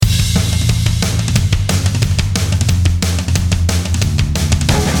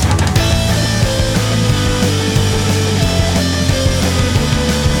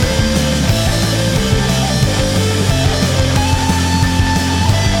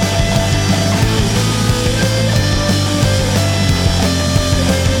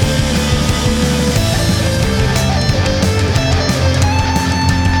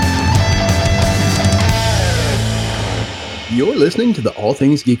listening to the All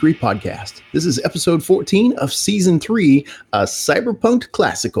Things Geekery podcast. This is episode 14 of season 3, a Cyberpunk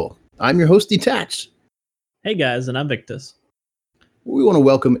Classical. I'm your host, Detached. Hey guys, and I'm Victus. We want to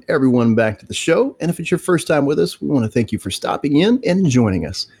welcome everyone back to the show, and if it's your first time with us, we want to thank you for stopping in and joining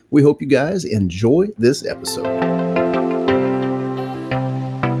us. We hope you guys enjoy this episode.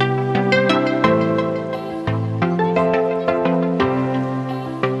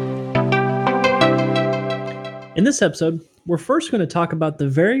 In this episode, we're first going to talk about the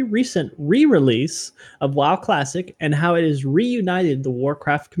very recent re-release of WoW Classic and how it has reunited the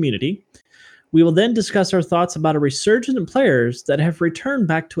Warcraft community. We will then discuss our thoughts about a resurgence in players that have returned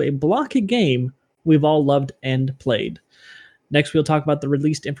back to a blocky game we've all loved and played. Next, we'll talk about the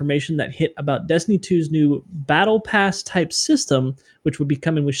released information that hit about Destiny 2's new Battle Pass type system, which will be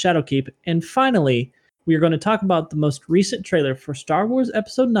coming with Shadowkeep. And finally, we are going to talk about the most recent trailer for Star Wars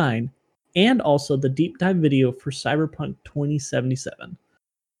Episode 9 and also the deep dive video for Cyberpunk 2077.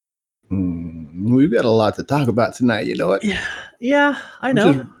 We've got a lot to talk about tonight, you know what? Yeah, I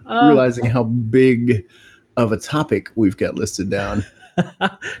know. Just realizing how big of a topic we've got listed down.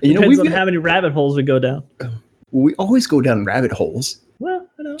 Depends on how many rabbit holes we go down. We always go down rabbit holes. Well,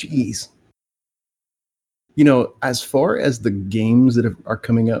 I know. Jeez. You know, as far as the games that are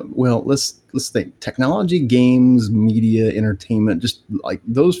coming up, well, let's think. Technology, games, media, entertainment, just like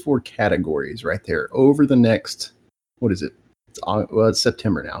those 4 categories right there over the next, what is it? It's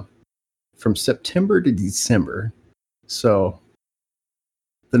September now. From September to December. So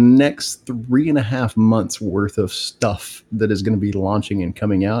the next 3.5 months worth of stuff that is going to be launching and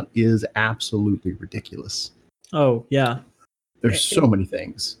coming out is absolutely ridiculous. Oh, yeah. There's so many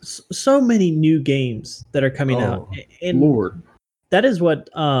things. So many new games that are coming out. And Lord. That is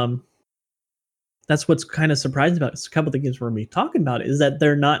what that's what's kind of surprising about it. A couple of the games we're going to be talking about is that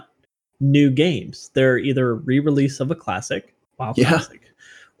they're not new games. They're either a re-release of a classic, WoW Classic,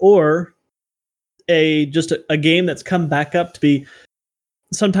 or just a game that's come back up to be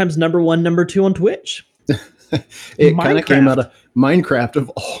sometimes number 1, number 2 on Twitch. It kind of came out of Minecraft,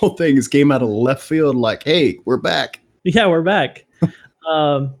 of all things, came out of left field like, hey, we're back. Yeah, we're back.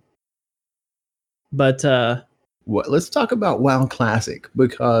 Let's talk about WoW Classic,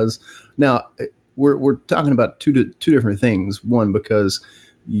 because now we're talking about two different things. One, because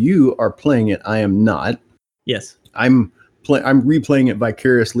you are playing it, I am not. Yes. I'm replaying it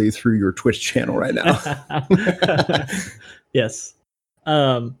vicariously through your Twitch channel right now. Yes.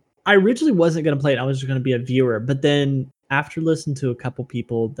 I originally wasn't going to play it. I was just going to be a viewer. But then after listening to a couple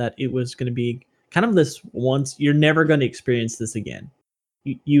people that it was going to be kind of this once, you're never going to experience this again.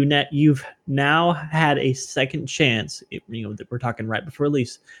 You've now had a second chance, that we're talking right before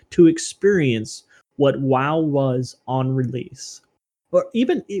release, to experience what WoW was on release. Or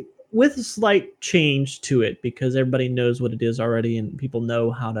even with a slight change to it, because everybody knows what it is already and people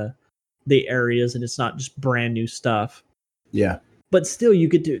know the areas, and it's not just brand new stuff. Yeah. But still, you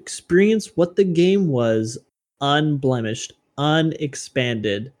get to experience what the game was, unblemished,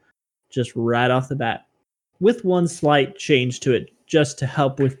 unexpanded, just right off the bat, with one slight change to it, just to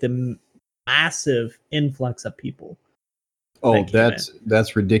help with the massive influx of people. Oh,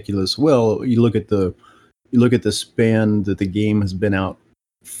 that's ridiculous. Well, you look at the span that the game has been out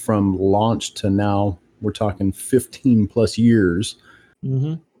from launch to now. We're talking 15 plus years.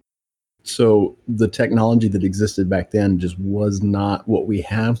 Mm-hmm. So the technology that existed back then just was not what we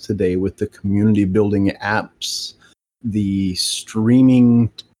have today with the community building apps. The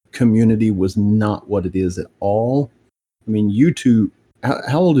streaming community was not what it is at all. I mean, YouTube,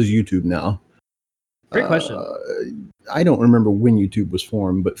 how old is YouTube now? Great question. I don't remember when YouTube was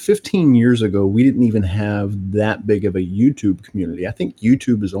formed, but 15 years ago, we didn't even have that big of a YouTube community. I think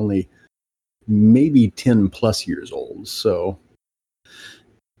YouTube is only maybe 10 plus years old. So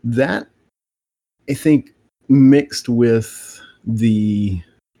that, I think, mixed with the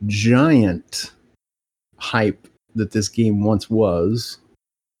giant hype that this game once was,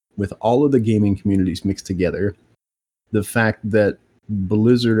 with all of the gaming communities mixed together, the fact that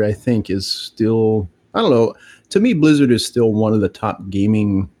Blizzard, I think, is still, I don't know, to me, Blizzard is still one of the top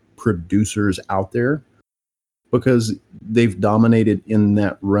gaming producers out there, because they've dominated in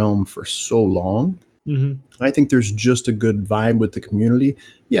that realm for so long. Mm-hmm. I think there's just a good vibe with the community.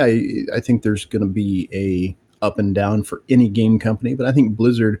 Yeah, I think there's going to be a up and down for any game company, but I think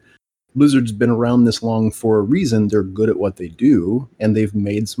Blizzard's been around this long for a reason. They're good at what they do, and they've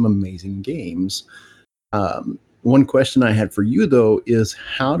made some amazing games. One question I had for you, though, is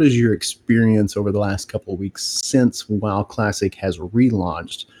how does your experience over the last couple of weeks since WoW Classic has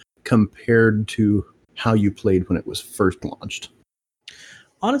relaunched compared to how you played when it was first launched?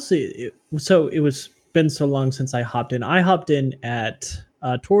 Honestly, it was been so long since I hopped in. I hopped in at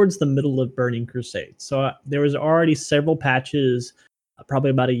towards the middle of Burning Crusade. So there was already several patches,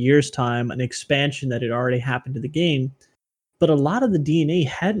 probably about a year's time, an expansion that had already happened to the game. But a lot of the DNA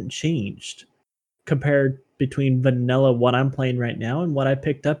hadn't changed compared between vanilla, what I'm playing right now, and what I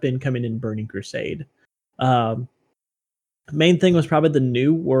picked up in coming in Burning Crusade. Main thing was probably the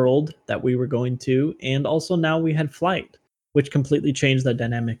new world that we were going to, and also now we had flight, which completely changed the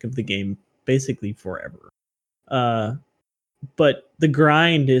dynamic of the game basically forever. But the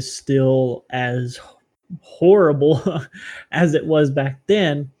grind is still as horrible as it was back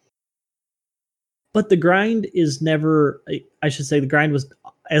then. But the grind is never, I should say, the grind was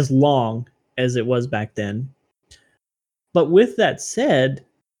as long as it was back then. But with that said,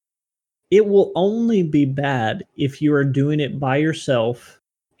 it will only be bad if you are doing it by yourself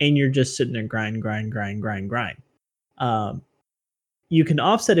and you're just sitting there grind. You can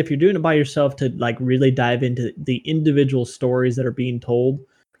offset if you're doing it by yourself to like really dive into the individual stories that are being told,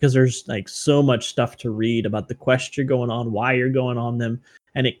 because there's like so much stuff to read about the quests you're going on, why you're going on them,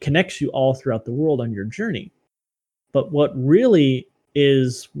 and it connects you all throughout the world on your journey. But what really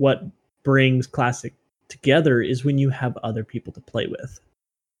is what brings Classic together is when you have other people to play with.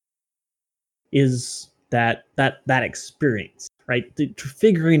 Is that experience, right?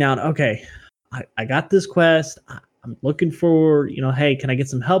 Figuring out, okay, I got this quest. I'm looking for, hey, can I get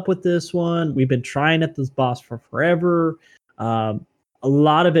some help with this one? We've been trying at this boss for forever. A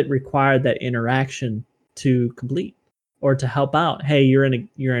lot of it required that interaction to complete or to help out. Hey, you're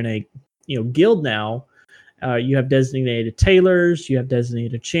in a guild now. You have designated tailors, you have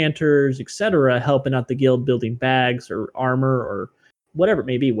designated chanters, etc., helping out the guild building bags or armor or whatever it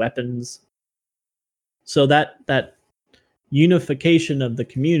may be, weapons. So that unification of the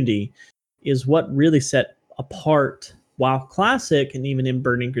community is what really set apart WoW Classic and even in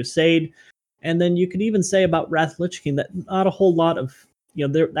Burning Crusade. And then you could even say about Wrath of Lich King that not a whole lot of,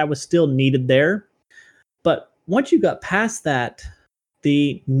 that was still needed there. But once you got past that,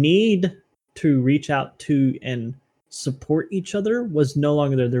 the need to reach out to and support each other was no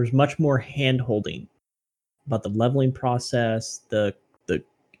longer there. There was much more hand-holding about the leveling process, the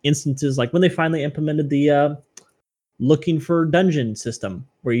instances, like when they finally implemented the looking for dungeon system,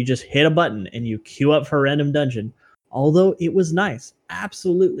 where you just hit a button and you queue up for a random dungeon. Although it was nice,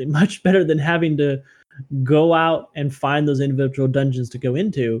 absolutely much better than having to go out and find those individual dungeons to go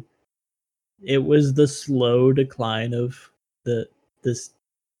into. It was the slow decline of this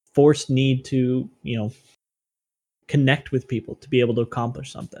forced need to, connect with people to be able to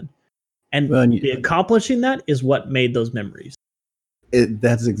accomplish something. And accomplishing that is what made those memories.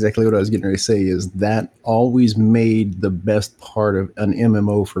 That's exactly what I was getting ready to say, is that always made the best part of an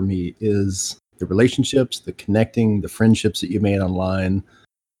MMO for me is the relationships, the connecting, the friendships that you made online.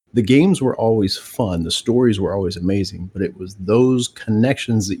 The games were always fun. The stories were always amazing, but it was those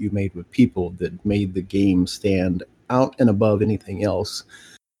connections that you made with people that made the game stand out and above anything else.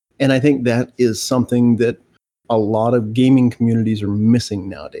 And I think that is something that a lot of gaming communities are missing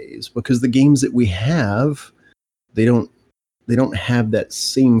nowadays, because the games that we have, they don't have that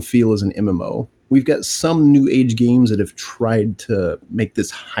same feel as an MMO. We've got some new age games that have tried to make this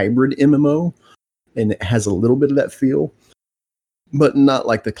hybrid MMO, and it has a little bit of that feel, but not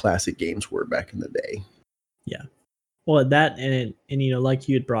like the classic games were back in the day. Yeah. Well, that and like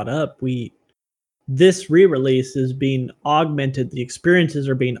you had brought up, this re-release is being augmented. The experiences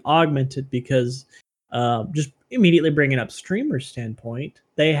are being augmented because just immediately bringing up streamer standpoint,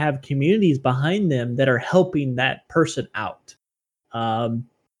 they have communities behind them that are helping that person out.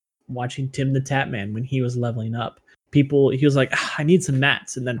 Watching Tim the Tatman when he was leveling up, he was like, I need some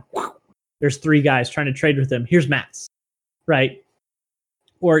mats, and then there's 3 guys trying to trade with him. Here's mats, right?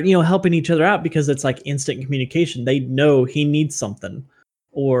 Or helping each other out because it's like instant communication. They know he needs something,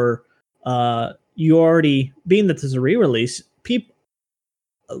 or you already, being that there's a re-release,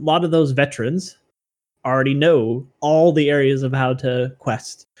 a lot of those veterans already know all the areas of how to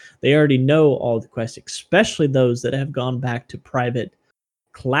quest. They already know all the quests, especially those that have gone back to private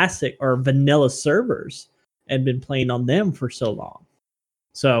classic or vanilla servers and been playing on them for so long.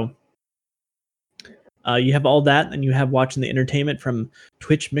 So you have all that, and you have watching the entertainment from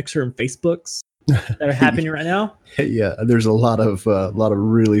Twitch, Mixer, and Facebooks that are happening right now. Yeah, there's a lot of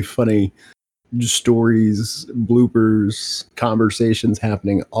really funny stories, bloopers, conversations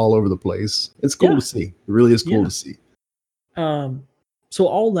happening all over the place. It's cool to see. It really is cool to see. So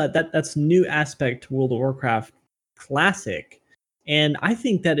all that's new aspect to World of Warcraft Classic, and I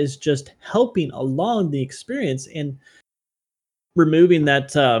think that is just helping along the experience and removing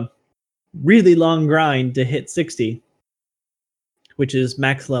that really long grind to hit 60, which is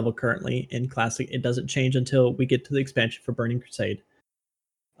max level currently in Classic. It doesn't change until we get to the expansion for Burning Crusade.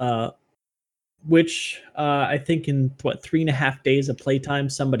 Which I think in 3.5 days of playtime,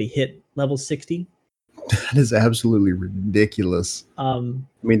 somebody hit level 60. That is absolutely ridiculous. I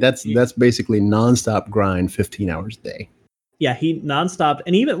mean, that's basically nonstop grind, 15 hours a day. Yeah, he nonstop,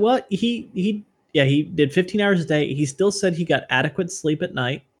 and even he did 15 hours a day. He still said he got adequate sleep at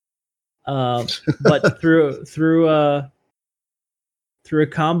night, but through a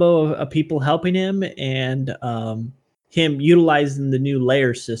combo of people helping him and him utilizing the new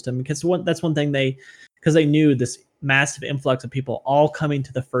layer system, because that's one thing because they knew this massive influx of people all coming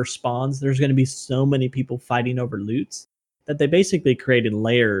to the first spawns. There's going to be so many people fighting over loots that they basically created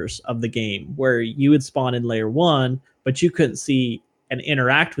layers of the game where you would spawn in layer 1, but you couldn't see and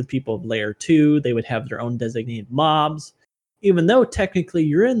interact with people of layer 2. They would have their own designated mobs, even though technically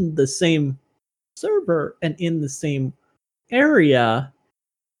you're in the same server and in the same area.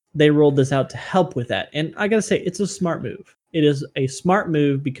 They rolled this out to help with that. And I gotta say, it's a smart move. It is a smart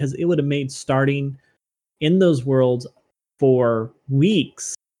move because it would have made starting in those worlds for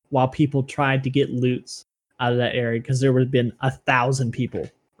weeks while people tried to get loots out of that area, because there would have been 1,000 people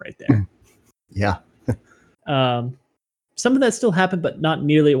right there. Yeah. Some of that still happened, but not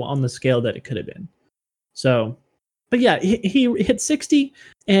nearly on the scale that it could have been. So, but yeah, he hit 60,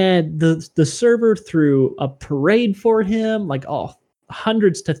 and the server threw a parade for him. Like,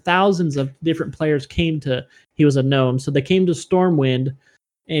 hundreds to thousands of different players came to. He was a gnome, so they came to Stormwind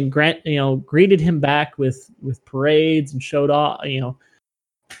and greeted him back with parades and showed off.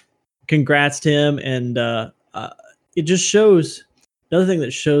 Congrats to him, and it just shows. Another thing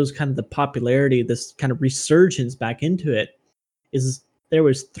that shows kind of the popularity, this kind of resurgence back into it, is there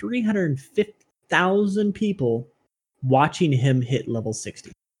was 350,000 people watching him hit level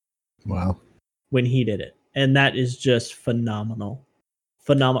 60. Wow. When he did it. And that is just phenomenal.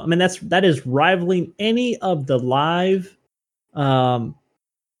 Phenomenal. I mean, that is rivaling any of the live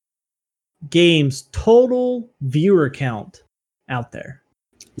games total viewer count out there.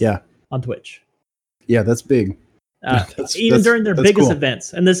 Yeah. On Twitch. Yeah, that's big. Even during their biggest cool.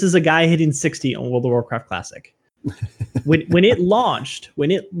 events. And this is a guy hitting 60 on World of Warcraft Classic. when it launched, when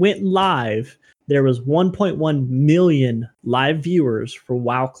it went live, there was 1.1 million live viewers for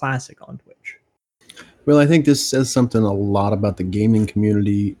WoW Classic on Twitch. Well, I think this says something a lot about the gaming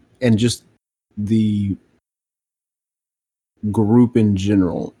community and just the group in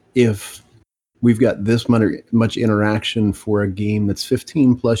general. If we've got this much interaction for a game that's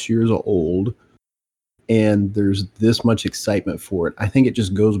 15 plus years old, and there's this much excitement for it, I think it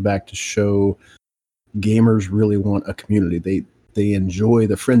just goes back to show gamers really want a community. They enjoy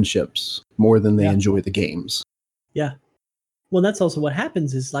the friendships more than they enjoy the games. Yeah. Well, that's also what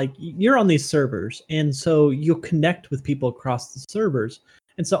happens is, like, you're on these servers, and so you'll connect with people across the servers.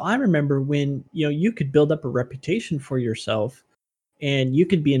 And so I remember when, you could build up a reputation for yourself, and you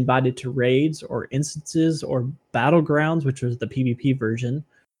could be invited to raids or instances or battlegrounds, which was the PvP version,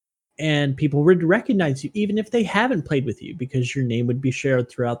 and people would recognize you even if they haven't played with you, because your name would be shared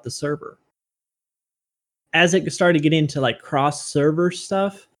throughout the server. As it started to get into like cross-server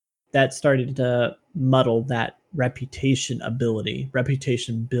stuff, that started to muddle that reputation building.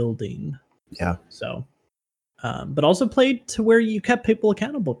 Yeah. So, but also played to where you kept people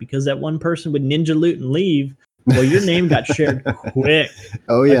accountable, because that one person would ninja loot and leave. Well, your name got shared quick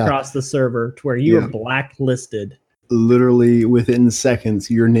across the server to where you were blacklisted. Literally within seconds,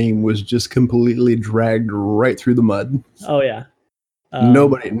 your name was just completely dragged right through the mud. Oh yeah.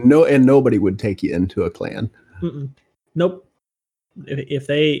 Nobody would take you into a clan. Nope. If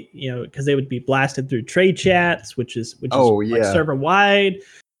they, because they would be blasted through trade chats, which is like server wide,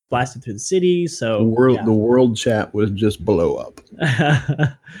 blasted through the city. So the world chat was just blow up.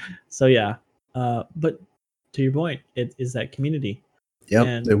 So yeah, but to your point, it is that community.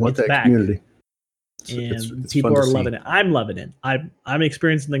 Yep, they want that community. And people are loving it. I'm loving it. I'm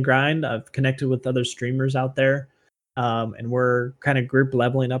experiencing the grind. I've connected with other streamers out there, and we're kind of group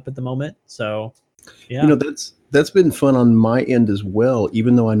leveling up at the moment. So yeah, that's been fun on my end as well.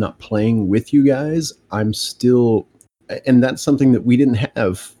 Even though I'm not playing with you guys, I'm still, and that's something that we didn't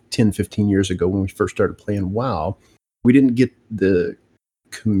have 10, 15 years ago when we first started playing WoW. We didn't get the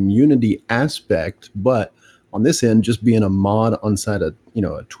community aspect, but on this end, just being a mod inside a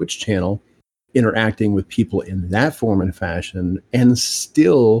Twitch channel, interacting with people in that form and fashion, and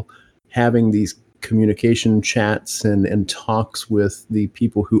still having these communication chats and talks with the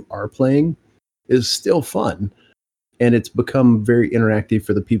people who are playing is still fun. And it's become very interactive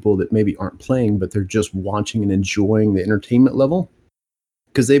for the people that maybe aren't playing, but they're just watching and enjoying the entertainment level.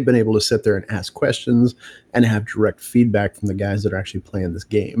 because they've been able to sit there and ask questions and have direct feedback from the guys that are actually playing this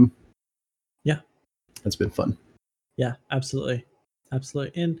game. Yeah. That's been fun. Yeah, absolutely.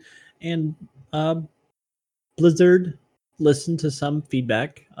 And Blizzard listened to some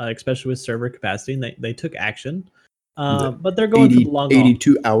feedback, especially with server capacity, and they took action. But they're going for the long haul.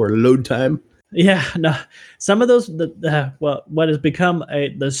 82-hour load time. Yeah, no. Some of those, what has become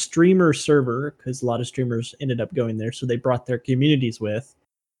the streamer server, because a lot of streamers ended up going there, so they brought their communities with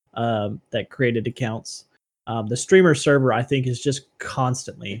that created accounts. The streamer server, I think, is just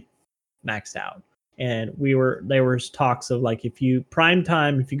constantly maxed out. And there was talks of like if you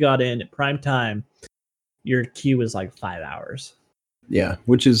got in at prime time, your queue was like 5 hours. Yeah,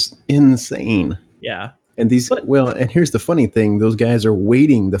 which is insane. Yeah. And and here's the funny thing, those guys are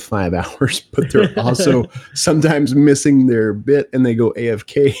waiting the 5 hours, but they're also sometimes missing their bit and they go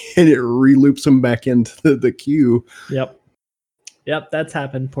AFK and it reloops them back into the queue. Yep, that's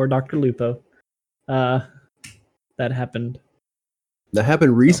happened. Poor Dr. Lupo. That happened. That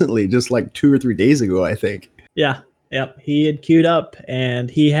happened recently, just like 2 or 3 days ago, I think. Yeah, yep. He had queued up and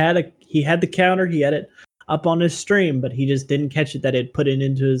he had the counter, he had it up on his stream, but he just didn't catch it that it put it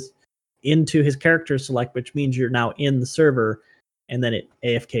into his character select, which means you're now in the server, and then it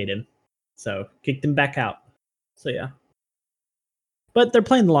AFK'd him. So kicked him back out. So yeah. But they're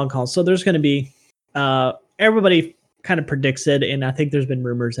playing the long haul, so there's going to be everybody kind of predicts it, and I think there's been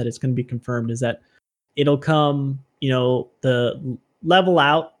rumors that it's going to be confirmed, is that it'll come, the level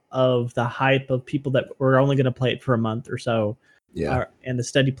out of the hype of people that were only going to play it for a month or so. Yeah. And the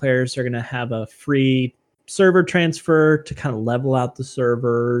steady players are going to have a free server transfer to kind of level out the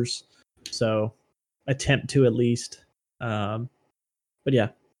servers. So attempt to at least. But yeah.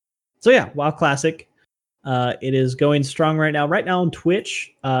 So yeah, WoW Classic. It is going strong right now. Right now on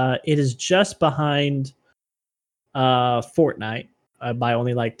Twitch, it is just behind Fortnite by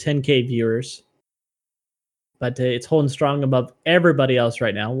only like 10K viewers. But it's holding strong above everybody else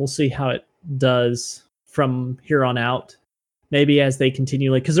right now. We'll see how it does from here on out. Maybe as they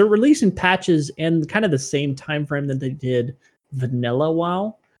continue, because they're releasing patches in kind of the same time frame that they did vanilla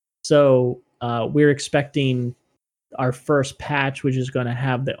WoW. So we're expecting our first patch, which is going to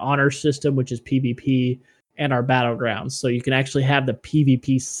have the honor system, which is PvP, and our battlegrounds. So you can actually have the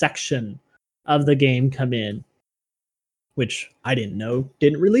PvP section of the game come in, which I didn't know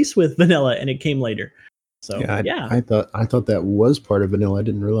didn't release with vanilla, and it came later. So yeah. I thought that was part of vanilla. I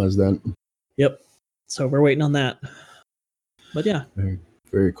didn't realize that. Yep. So we're waiting on that. But yeah. Very,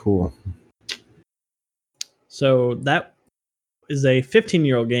 very cool. So that is a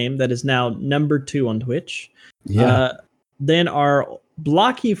 15-year-old game that is now number 2 on Twitch. Yeah. Then our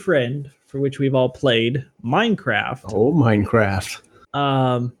blocky friend, for which we've all played, Minecraft. Oh, Minecraft.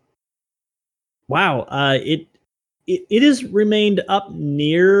 Wow. It has remained up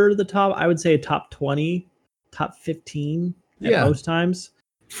near the top. I would say top 20, top 15 at most times.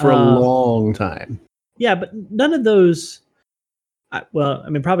 For a long time. Yeah, but none of those...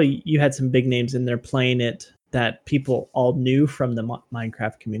 probably you had some big names in there playing it that people all knew from the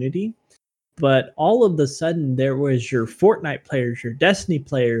Minecraft community. But all of the sudden, there was your Fortnite players, your Destiny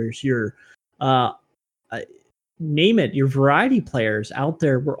players, your name it, your variety players out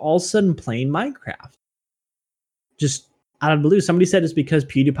there were all of a sudden playing Minecraft. Just out of the blue. Somebody said it's because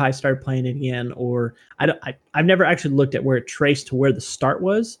PewDiePie started playing it again, or I've never actually looked at where it traced to where the start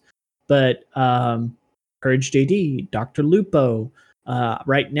was, but Courage JD, Dr. Lupo,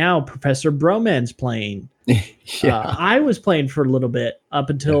 right now Professor Broman's playing. Yeah. I was playing for a little bit up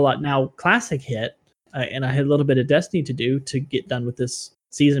until now Classic hit, and I had a little bit of Destiny to do to get done with this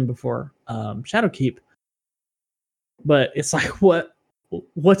season before Shadowkeep. But it's like,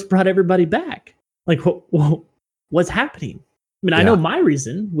 what's brought everybody back? Like, what's happening? I mean, I know my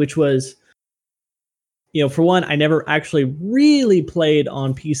reason, which was, for one, I never actually really played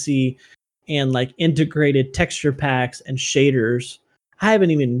on PC and like integrated texture packs and shaders. I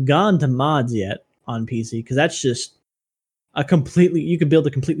haven't even gone to mods yet on PC because that's just you could build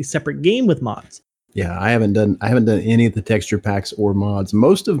a completely separate game with mods. Yeah, I haven't done any of the texture packs or mods.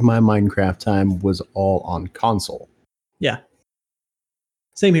 Most of my Minecraft time was all on console. Yeah.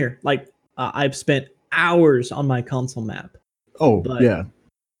 Same here. Like I've spent hours on my console map. Oh, yeah.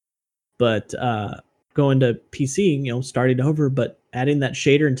 But going to PC, starting over, but adding that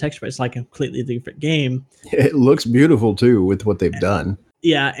shader and texture, it's like a completely different game. It looks beautiful too with what they've done.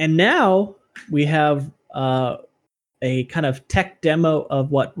 Yeah, and now we have a kind of tech demo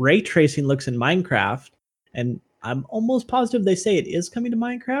of what ray tracing looks in Minecraft, and I'm almost positive they say it is coming to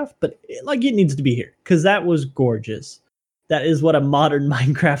Minecraft, but it needs to be here because that was gorgeous. That is what a modern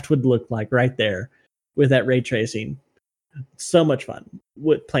Minecraft would look like right there with that ray tracing. So much fun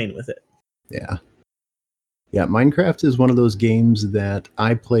with playing with it. Yeah. Yeah, Minecraft is one of those games that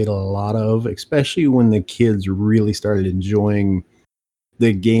I played a lot of, especially when the kids really started enjoying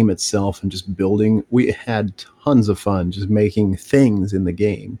the game itself and just building. We had tons of fun just making things in the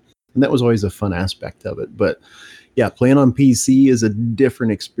game. And that was always a fun aspect of it. But yeah, playing on PC is a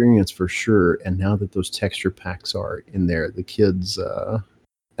different experience for sure. And now that those texture packs are in there, the kids,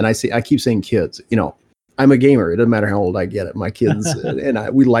 and I keep saying kids, I'm a gamer. It doesn't matter how old I get. My kids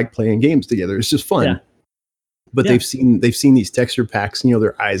we like playing games together. It's just fun. Yeah. But they've seen these texture packs,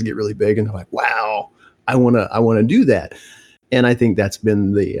 their eyes get really big and they're like, wow, I wanna do that. And I think that's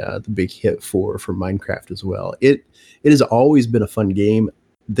been the big hit for Minecraft as well. It has always been a fun game.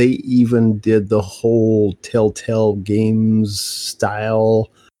 They even did the whole Telltale Games style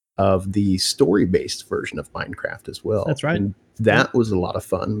of the story-based version of Minecraft as well. That's right. And that was a lot of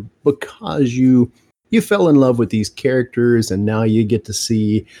fun because you fell in love with these characters, and now you get to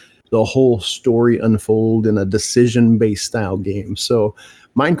see the whole story unfold in a decision-based style game. So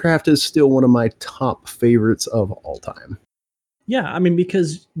Minecraft is still one of my top favorites of all time. Yeah, I mean,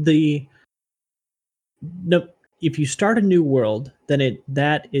 because if you start a new world, then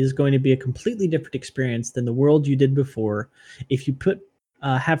that is going to be a completely different experience than the world you did before. If you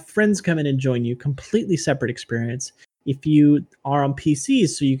have friends come in and join you, completely separate experience. If you are on PCs,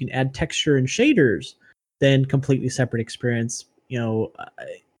 so you can add texture and shaders, then completely separate experience.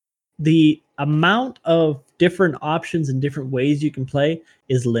 The amount of different options and different ways you can play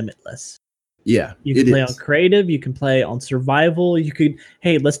is limitless. Yeah, you can play on creative, you can play on survival,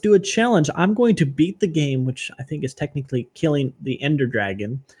 hey, let's do a challenge. I'm going to beat the game, which I think is technically killing the Ender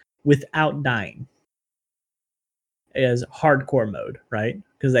Dragon without dying, as hardcore mode, right?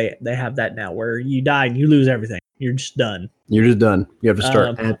 Because they have that now where you die and you lose everything. You're just done. You have to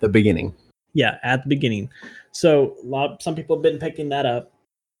start at the beginning. Yeah, at the beginning. So some people have been picking that up.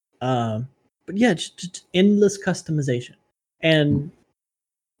 But yeah, just endless customization. And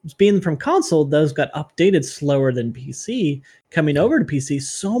being from console, those got updated slower than PC. Coming over to PC,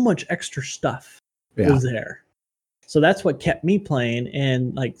 so much extra stuff was there. So that's what kept me playing.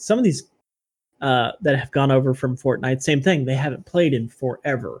 And like some of these that have gone over from Fortnite, same thing. They haven't played in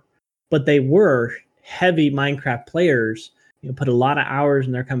forever, but they were heavy Minecraft players. Put a lot of hours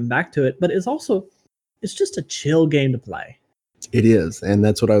and they're coming back to it. But it's just a chill game to play. It is, and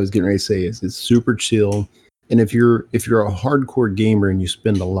that's what I was getting ready to say. Is it's super chill. And if you're a hardcore gamer and you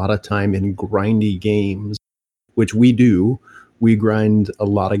spend a lot of time in grindy games, which we do, we grind a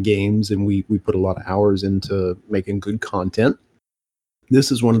lot of games and we put a lot of hours into making good content.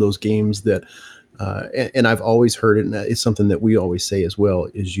 This is one of those games that, and I've always heard it, and it's something that we always say as well,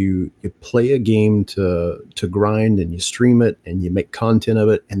 is you play a game to grind and you stream it and you make content of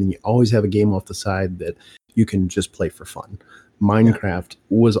it, and then you always have a game off the side that you can just play for fun. Minecraft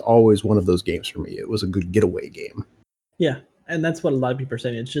was always one of those games for me. It was a good getaway game. Yeah, and that's what a lot of people are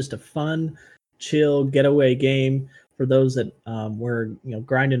saying. It's just a fun, chill getaway game for those that were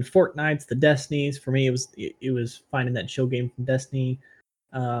grinding Fortnites, the Destinies. For me, it was finding that chill game from Destiny.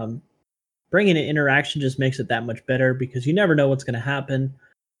 Bringing in interaction just makes it that much better because you never know what's going to happen.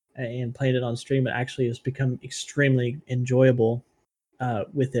 And playing it on stream, it actually has become extremely enjoyable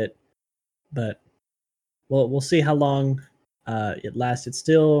with it. But we'll see how long it lasts. It's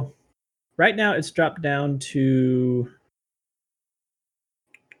still right now. It's dropped down to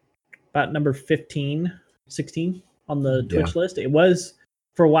about number 15, 16 on the Twitch list. It was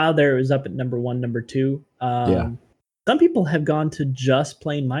for a while there. It was up at number 1, number 2. Some people have gone to just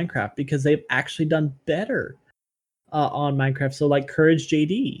playing Minecraft because they've actually done better on Minecraft. So like Courage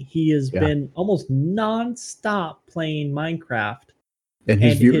JD, he has been almost nonstop playing Minecraft. And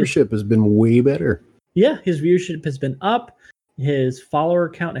his viewership has been way better. Yeah, his viewership has been up. His follower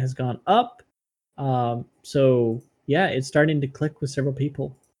count has gone up. So yeah, it's starting to click with several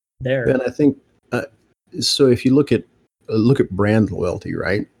people there. And I think so. If you look at brand loyalty,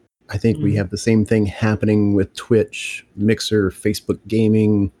 right? I think we have the same thing happening with Twitch, Mixer, Facebook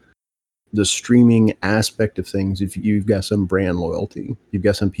Gaming, the streaming aspect of things. If you've got some brand loyalty, you've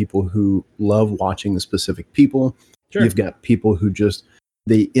got some people who love watching the specific people. Sure. You've got people who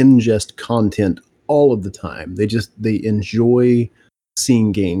they ingest content all of the time. They enjoy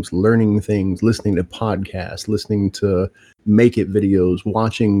seeing games, learning things, listening to podcasts, listening to make it videos,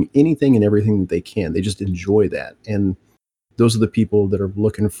 watching anything and everything that they can. They just enjoy that. And those are the people that are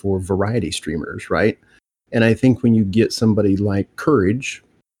looking for variety streamers, right? And I think when you get somebody like Courage,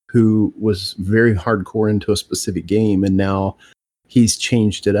 who was very hardcore into a specific game, and now he's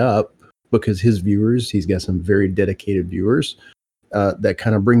changed it up because his viewers, he's got some very dedicated viewers. that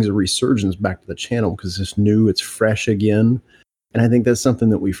kind of brings a resurgence back to the channel because it's new, it's fresh again. And I think that's something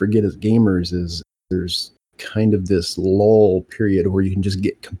that we forget as gamers is there's kind of this lull period where you can just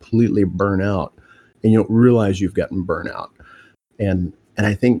get completely burnt out and you don't realize you've gotten burnt out. And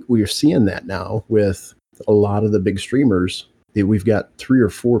I think we are seeing that now with a lot of the big streamers. We've got 3 or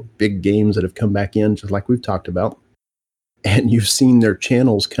 4 big games that have come back in, just like we've talked about. And you've seen their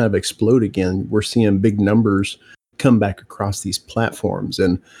channels kind of explode again. We're seeing big numbers come back across these platforms.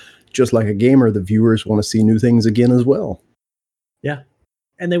 And just like a gamer, the viewers want to see new things again as well. Yeah.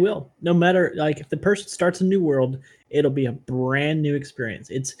 And they will. No matter, like, if the person starts a new world, it'll be a brand new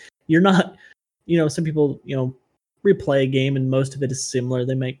experience. You're not, some people, replay a game and most of it is similar.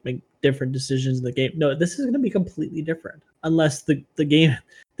 They make different decisions in the game. No, this is going to be completely different unless the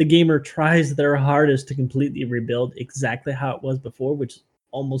gamer tries their hardest to completely rebuild exactly how it was before, which is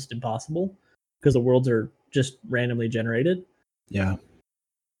almost impossible because the worlds are just randomly generated. Yeah.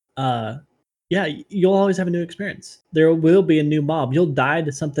 Yeah, you'll always have a new experience. There will be a new mob. You'll die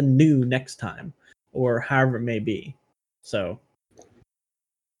to something new next time, or however it may be. So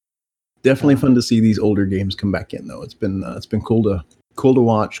definitely fun to see these older games come back in, though. It's been cool to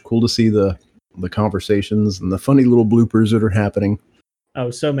watch, cool to see the conversations and the funny little bloopers that are happening. Oh,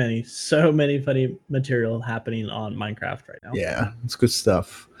 so many funny material happening on Minecraft right now. Yeah, it's good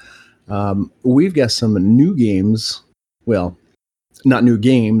stuff. We've got some new games. Well, not new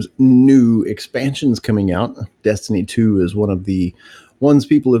games, new expansions coming out. Destiny 2 is one of the ones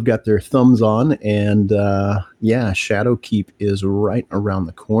people have got their thumbs on. And Shadowkeep is right around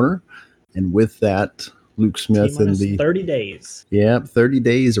the corner. And with that, Luke Smith and the 30 days. Yeah, 30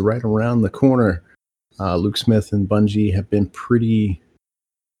 days are right around the corner. Luke Smith and Bungie have been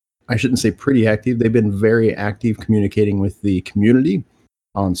I shouldn't say pretty active. They've been very active communicating with the community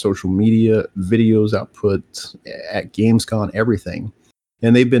on social media, videos output at Gamescom, everything.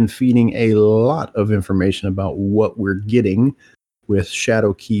 And they've been feeding a lot of information about what we're getting with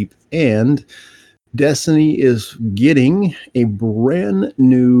Shadowkeep. And Destiny is getting a brand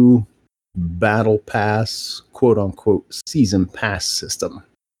new Battle Pass, quote unquote, season pass system.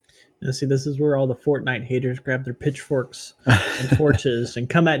 Now, see, this is where all the Fortnite haters grab their pitchforks and torches and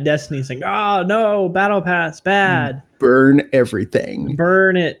come at Destiny saying, "Oh no, Battle Pass, bad! Burn everything!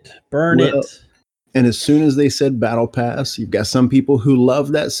 Burn it! Burn it!" And as soon as they said Battle Pass, you've got some people who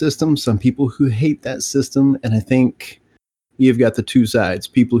love that system, some people who hate that system, and I think you've got the two sides.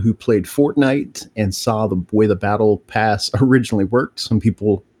 People who played Fortnite and saw the way the Battle Pass originally worked. Some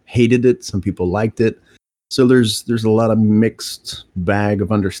people hated it, some people liked it. So there's a lot of mixed bag of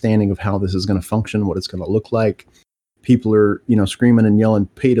understanding of how this is going to function, what it's going to look like. People are, screaming and yelling,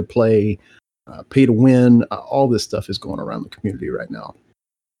 pay to play, pay to win. All this stuff is going around the community right now.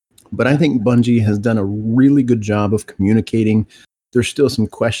 But I think Bungie has done a really good job of communicating. There's still some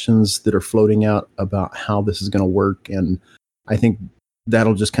questions that are floating out about how this is going to work. And I think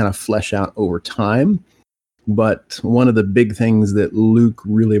that'll just kind of flesh out over time. But one of the big things that Luke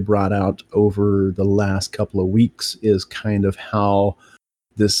really brought out over the last couple of weeks is kind of how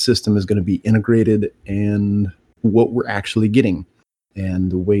this system is going to be integrated and what we're actually getting.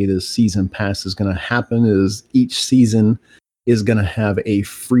 And the way the season pass is going to happen is each season is going to have a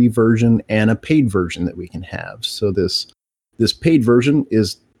free version and a paid version that we can have. So this paid version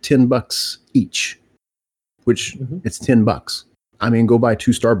is $10 each, which it's $10. I mean, go buy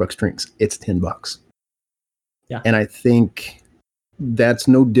 2 Starbucks drinks. It's $10. Yeah. And I think that's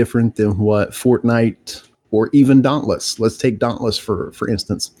no different than what Fortnite or even Dauntless. Let's take Dauntless for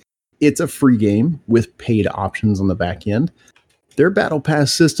instance. It's a free game with paid options on the back end. Their Battle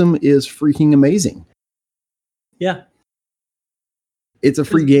Pass system is freaking amazing. Yeah. It's a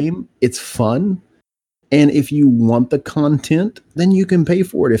free game. It's fun. And if you want the content, then you can pay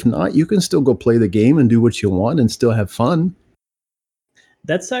for it. If not, you can still go play the game and do what you want and still have fun.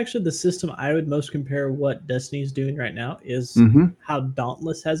 That's actually the system I would most compare what Destiny's doing right now is how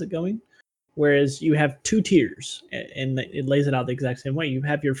Dauntless has it going. Whereas you have 2 tiers and it lays it out the exact same way. You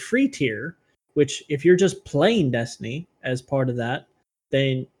have your free tier, which if you're just playing Destiny as part of that,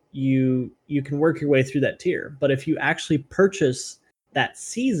 then you can work your way through that tier. But if you actually purchase that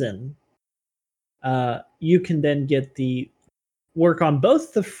season, you can then get the work on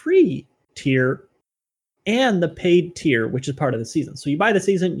both the free tier and the paid tier, which is part of the season. So you buy the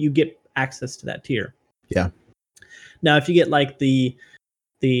season, you get access to that tier. Yeah. Now, if you get like the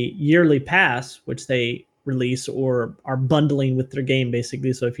yearly pass, which they release or are bundling with their game,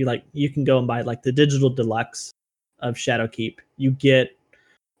 basically. So if you like, you can go and buy like the digital deluxe of Shadowkeep. You get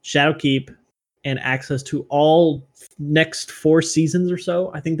Shadowkeep and access to all next 4 seasons or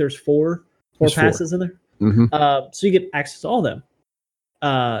so. I think there's four passes in there. So you get access to all of them.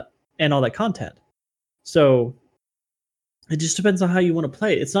 and all that content. So it just depends on how you want to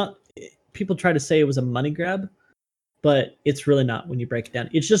play it. It's not, people try to say it was a money grab, but it's really not when you break it down.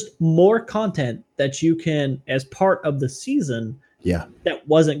 It's just more content that you can, as part of the season, that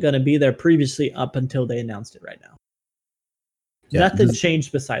wasn't going to be there previously up until they announced it right now. Yeah, nothing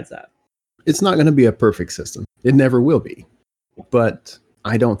changed besides that. It's not going to be a perfect system. It never will be. But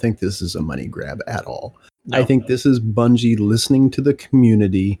I don't think this is a money grab at all. No, I think this is Bungie listening to the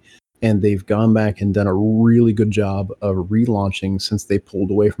community, and they've gone back and done a really good job of relaunching since they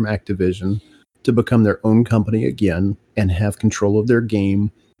pulled away from Activision to become their own company again and have control of their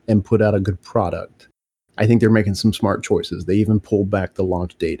game and put out a good product. I think they're making some smart choices. They even pulled back the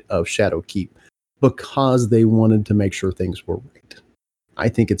launch date of Shadowkeep because they wanted to make sure things were right. I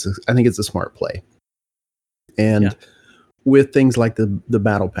think it's a smart play. And with things like the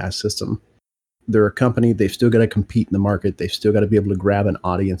Battle Pass system, they're a company, they've still got to compete in the market. They've still got to be able to grab an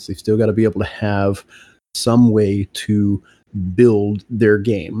audience. They've still got to be able to have some way to build their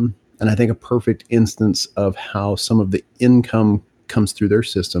game. And I think a perfect instance of how some of the income comes through their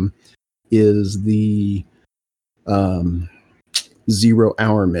system is the 0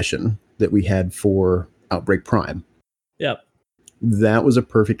 hour mission that we had for Outbreak Prime. Yep. That was a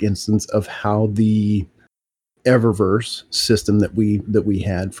perfect instance of how the Eververse system that we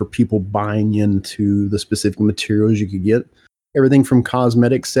had for people buying into the specific materials you could get, everything from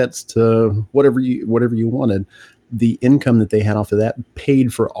cosmetic sets to whatever you wanted. The income that they had off of that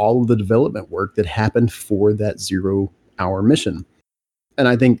paid for all of the development work that happened for that 0 hour mission. And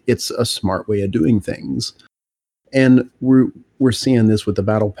I think it's a smart way of doing things. And we're seeing this with the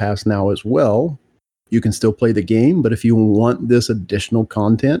Battle Pass now as well. You can still play the game, but if you want this additional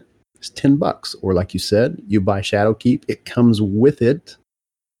content, it's $10. Or like you said, you buy Shadowkeep, it comes with it.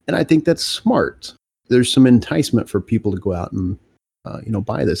 And I think that's smart. There's some enticement for people to go out and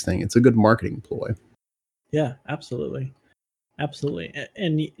buy this thing. It's a good marketing ploy. Yeah, absolutely. Absolutely.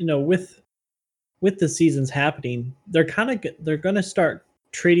 And with the seasons happening, they're going to start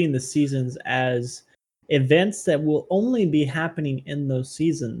treating the seasons as events that will only be happening in those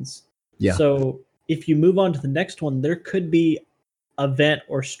seasons. Yeah. So if you move on to the next one, there could be event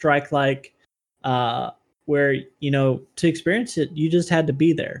or strike like where, to experience it, you just had to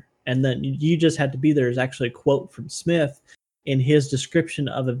be there. And then you just had to be there is actually a quote from Smith in his description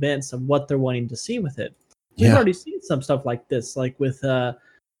of events and what they're wanting to see with it. We've already seen some stuff like this, like with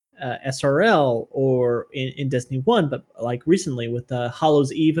SRL or in Destiny 1, but like recently with the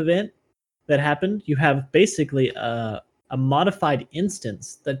Hallows Eve event that happened, you have basically a modified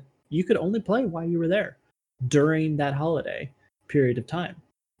instance that you could only play while you were there during that holiday period of time.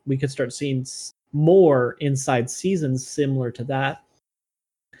 We could start seeing more inside seasons similar to that.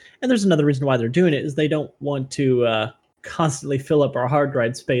 And there's another reason why they're doing it is they don't want to constantly fill up our hard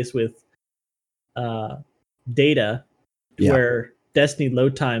drive space with data where Destiny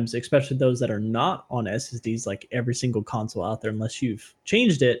load times, especially those that are not on SSDs, like every single console out there, unless you've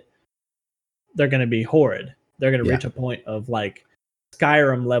changed it, they're going to be horrid. They're going to reach a point of like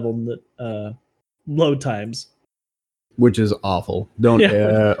Skyrim level load times, which is awful.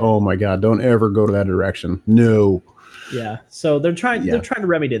 Oh my God, don't ever go to that direction. No. Yeah. So they're trying to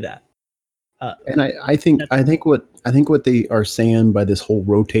remedy that. And I think what they are saying by this whole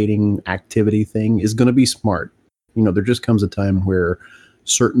rotating activity thing is going to be smart. There just comes a time where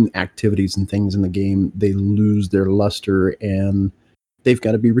certain activities and things in the game, they lose their luster and they've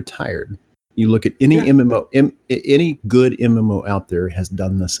got to be retired. You look at any MMO, any good MMO out there has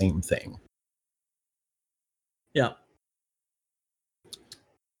done the same thing. Yeah.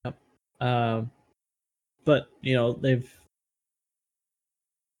 Yep. But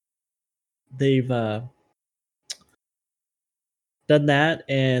they've done that,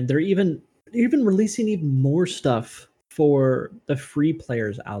 and they're even releasing even more stuff for the free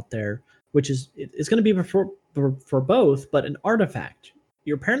players out there, which is it's going to be for both, but an artifact.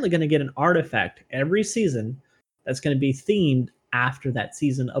 You're apparently going to get an artifact every season that's going to be themed after that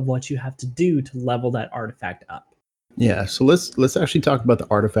season of what you have to do to level that artifact up. Yeah, so let's actually talk about the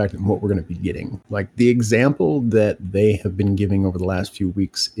artifact and what we're going to be getting. Like the example that they have been giving over the last few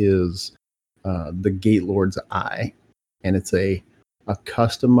weeks is the Gate Lord's Eye, and it's a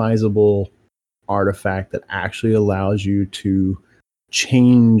customizable artifact that actually allows you to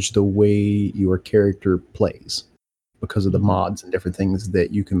change the way your character plays because of the mods and different things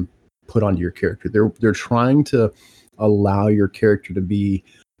that you can put onto your character. They're trying to allow your character to be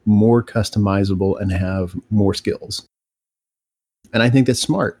more customizable and have more skills. And I think that's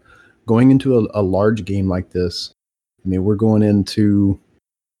smart. Going into a large game like this, I mean, we're going into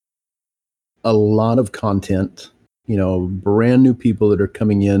a lot of content. brand new people that are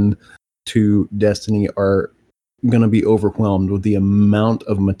coming in to Destiny are going to be overwhelmed with the amount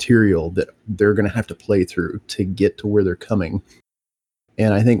of material that they're going to have to play through to get to where they're coming.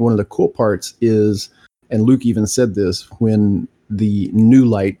 And I think one of the cool parts is, and Luke even said this, when the new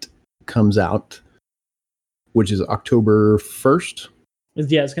light comes out, which is October 1st.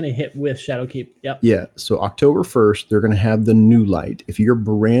 Yeah, it's going to hit with Shadowkeep. Yep. Yeah, so October 1st, they're going to have the new light. If you're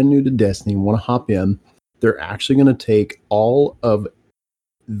brand new to Destiny and want to hop in, they're actually going to take all of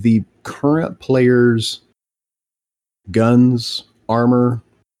the current players' guns, armor,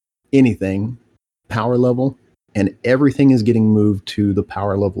 anything, power level, and everything is getting moved to the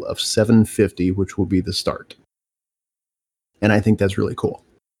power level of 750, which will be the start. And I think that's really cool.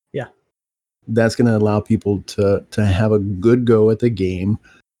 Yeah. That's going to allow people to have a good go at the game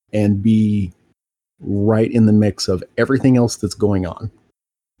and be right in the mix of everything else that's going on.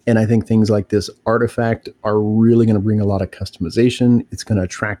 And I think things like this artifact are really going to bring a lot of customization. It's going to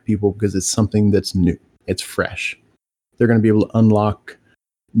attract people because it's something that's new. It's fresh. They're going to be able to unlock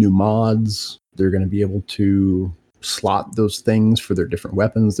new mods. They're going to be able to slot those things for their different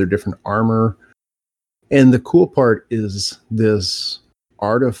weapons, their different armor. And the cool part is this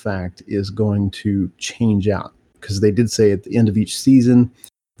artifact is going to change out, because they did say at the end of each season,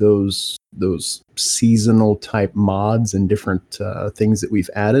 those seasonal type mods and different things that we've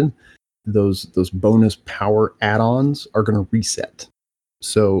added, those bonus power add-ons are going to reset.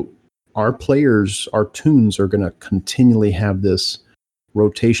 So our players, our toons are going to continually have this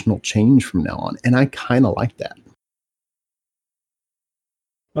rotational change from now on. And I kind of like that.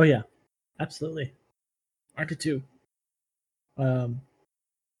 Oh yeah, absolutely. I do too.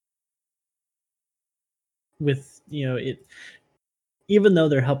 With, it, even though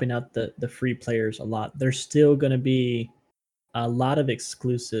they're helping out the free players a lot, there's still going to be a lot of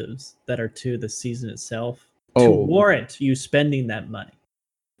exclusives that are to the season itself to warrant you spending that money.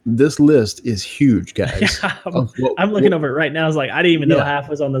 This list is huge, guys. I'm looking over it right now. I was like, I didn't even know half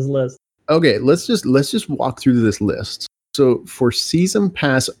was on this list. Okay, let's just walk through this list. So for season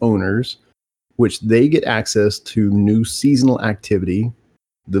pass owners, which they get access to new seasonal activity,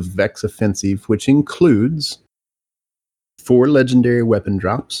 the Vex Offensive, which includes 4 legendary weapon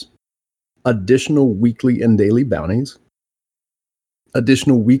drops, additional weekly and daily bounties,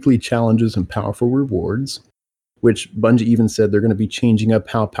 additional weekly challenges and powerful rewards, which Bungie even said they're going to be changing up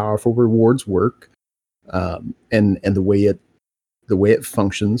how powerful rewards work, and the way it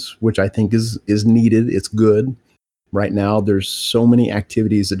functions, which I think is needed. It's good. Right now, there's so many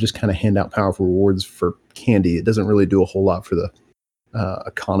activities that just kind of hand out powerful rewards for candy. It doesn't really do a whole lot for the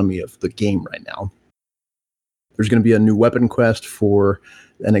economy of the game right now. There's going to be a new weapon quest for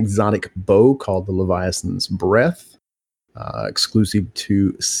an exotic bow called the Leviathan's Breath, exclusive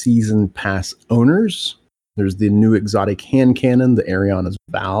to season pass owners. There's the new exotic hand cannon, the Ariana's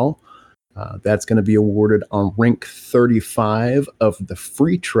Vow. That's going to be awarded on rank 35 of the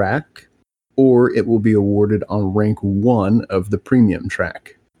free track, or it will be awarded on rank 1 of the premium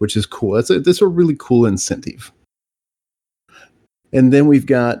track, which is cool. That's a really cool incentive. And then we've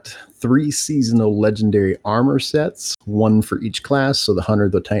got 3 seasonal legendary armor sets, 1 for each class, so the Hunter,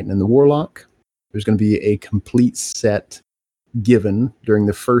 the Titan, and the Warlock. There's going to be a complete set given during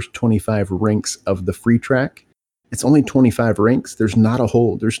the first 25 ranks of the free track. It's only 25 ranks. There's not a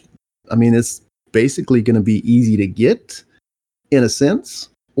whole, it's basically going to be easy to get in a sense,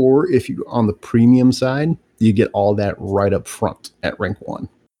 or if you're on the premium side, you get all that right up front at rank 1.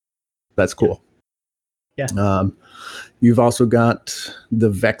 That's cool. Yeah. You've also got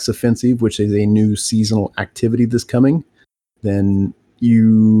the Vex Offensive, which is a new seasonal activity that's coming. Then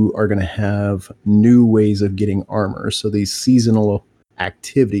you are going to have new ways of getting armor. So these seasonal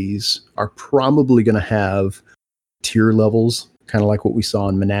activities are probably going to have tier levels, kind of like what we saw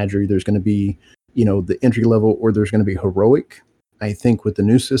in Menagerie. There's going to be, the entry level, or there's going to be heroic. I think with the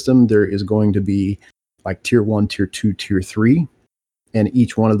new system, there is going to be like tier 1, tier 2, tier 3. And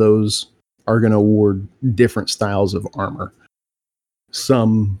each one of those are going to award different styles of armor.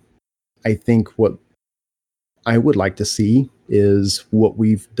 Some, I think what I would like to see is what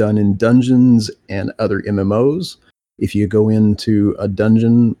we've done in dungeons and other MMOs. If you go into a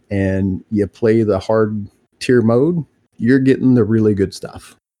dungeon and you play the hard tier mode, you're getting the really good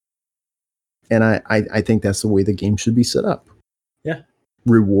stuff. And I think that's the way the game should be set up. Yeah.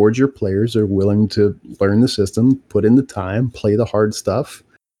 Reward your players that are willing to learn the system, put in the time, play the hard stuff.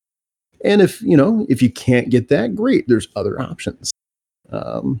 And if you can't get that, great. There's other options.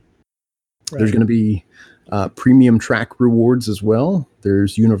 There's going to be premium track rewards as well.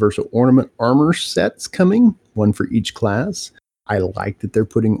 There's universal ornament armor sets coming, 1 for each class. I like that they're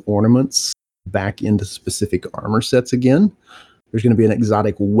putting ornaments back into specific armor sets again. There's going to be an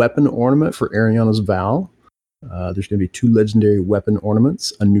exotic weapon ornament for Ariana's Vow. There's going to be 2 legendary weapon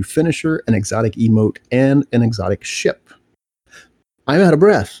ornaments, a new finisher, an exotic emote, and an exotic ship. I'm out of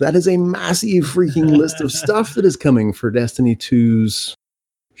breath. That is a massive freaking list of stuff that is coming for Destiny 2's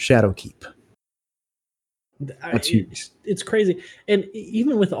Shadowkeep. That's huge. It's crazy. And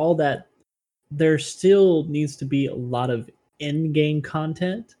even with all that, there still needs to be a lot of in-game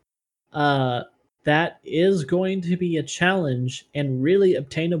content. That is going to be a challenge and really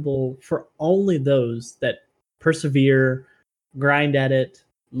obtainable for only those that persevere, grind at it,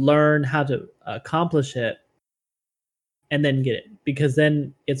 learn how to accomplish it, and then get it. Because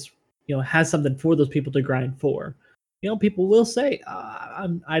then it's, has something for those people to grind for. People will say,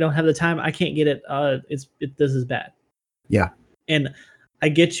 I don't have the time. I can't get it. This is bad. Yeah. And I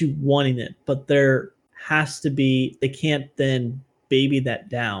get you wanting it, but there has to be, they can't then baby that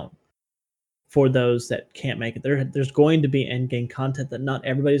down for those that can't make it. There's going to be end game content that not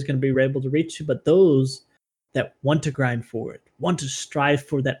everybody's going to be able to reach to, but those that want to grind for it, want to strive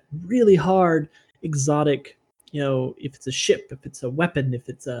for that really hard, exotic, if it's a ship, if it's a weapon, if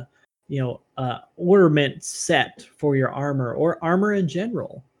it's a, ornament set for your armor or armor in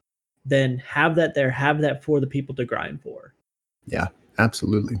general, then have that there, have that for the people to grind for. Yeah,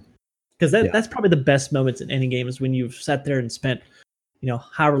 absolutely. Because that's probably the best moments in any game is when you've sat there and spent,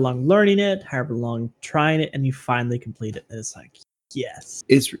 however long learning it, however long trying it, and you finally complete it. And it's like, yes.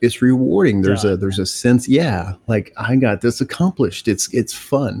 It's rewarding. There's a sense, like I got this accomplished. It's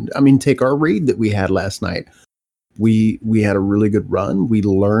fun. I mean, take our raid that we had last night. We had a really good run. We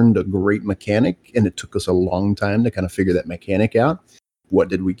learned a great mechanic, and it took us a long time to kind of figure that mechanic out. What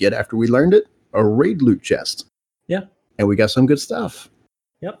did we get after we learned it? A raid loot chest. Yeah. And we got some good stuff.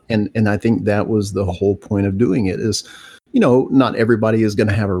 Yep. And I think that was the whole point of doing it is, not everybody is going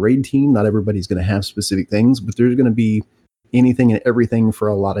to have a raid team. Not everybody's going to have specific things, but there's going to be anything and everything for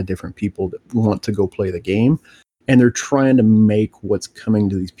a lot of different people that want to go play the game. And they're trying to make what's coming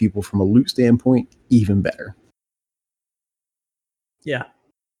to these people from a loot standpoint even better. Yeah.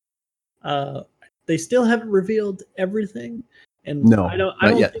 They still haven't revealed everything. And no, I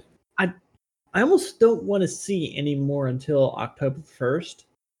don't yet. I almost don't want to see any more until October 1st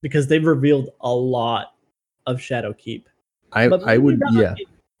because they've revealed a lot of Shadowkeep. I would,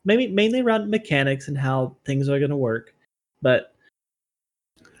 Maybe mainly around mechanics and how things are going to work, but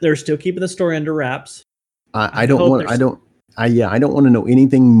they're still keeping the story under wraps. I don't want to know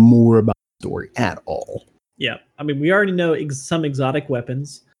anything more about the story at all. Yeah. I mean, we already know some exotic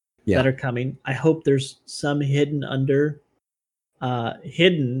weapons that are coming. I hope there's some hidden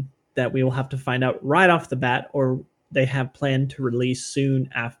that we will have to find out right off the bat, or they have planned to release soon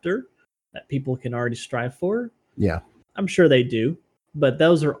after that people can already strive for. Yeah. I'm sure they do, but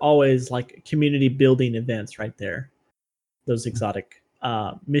those are always like community building events right there. Those exotic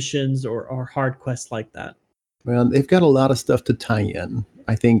missions or hard quests like that. Well, they've got a lot of stuff to tie in.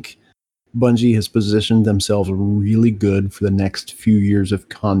 I think Bungie has positioned themselves really good for the next few years of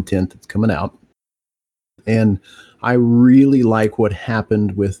content that's coming out. And I really like what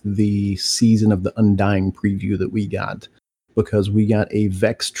happened with the Season of the Undying preview that we got, because we got a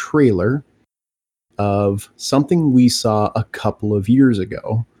Vex trailer of something we saw a couple of years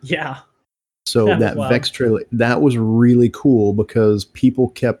ago. Yeah. So that Vex trailer, that was really cool because people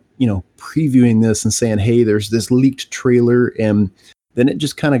kept, previewing this and saying, hey, there's this leaked trailer. And then it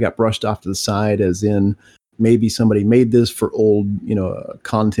just kind of got brushed off to the side as in maybe somebody made this for old,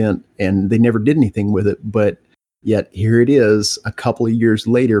 content and they never did anything with it. But yet here it is a couple of years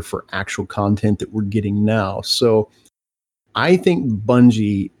later for actual content that we're getting now. So I think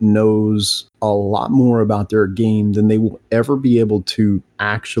Bungie knows a lot more about their game than they will ever be able to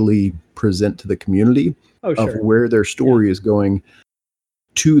actually present to the community of where their story is going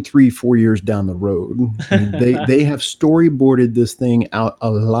 2, 3, 4 years down the road. They have storyboarded this thing out a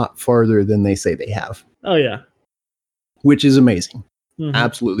lot farther than they say they have. Oh, yeah. Which is amazing. Mm-hmm.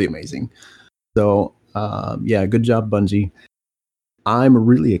 Absolutely amazing. So, good job, Bungie. I'm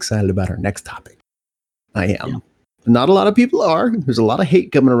really excited about our next topic. I am. Yeah. Not a lot of people are. There's a lot of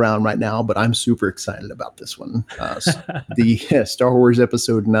hate coming around right now, but I'm super excited about this one. The Star Wars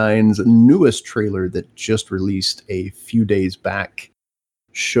Episode 9's newest trailer that just released a few days back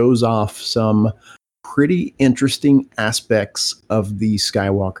shows off some pretty interesting aspects of the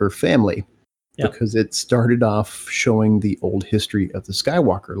Skywalker family. Yep. Because it started off showing the old history of the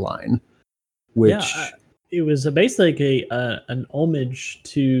Skywalker line, which it was basically an homage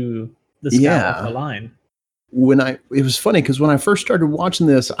to the Skywalker line. It was funny because when I first started watching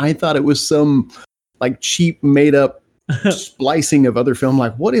this, I thought it was some like cheap made up splicing of other film.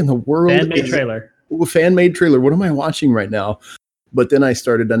 Like, what in the world? Fan-made trailer. Fan-made trailer. What am I watching right now? But then I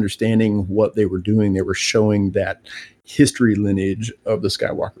started understanding what they were doing. They were showing that history lineage of the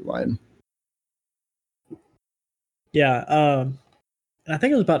Skywalker line. Yeah, I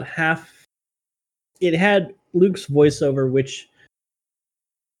think it was about half. It had Luke's voiceover, which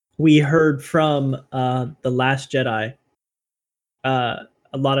we heard from The Last Jedi. A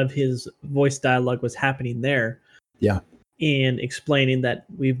lot of his voice dialogue was happening there. Yeah. And explaining that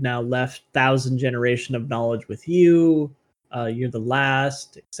we've now left 1,000 generation of knowledge with you. You're the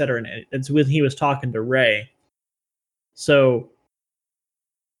last, etc. And it's when he was talking to Rey. So,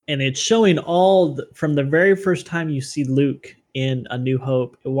 and it's showing from the very first time you see Luke in A New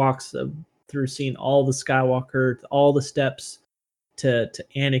Hope, it walks through seeing all the Skywalker, all the steps to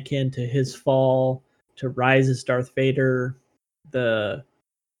Anakin, to his fall, to rise as Darth Vader, the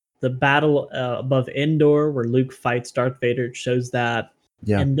battle above Endor where Luke fights Darth Vader. It shows that.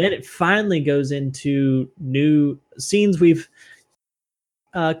 Yeah. And then it finally goes into new scenes we've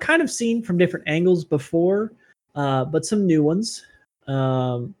kind of seen from different angles before, but some new ones.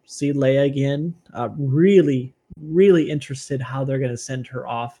 See Leia again. Really, really interested how they're going to send her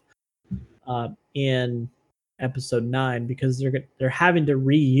off in Episode 9, because they're having to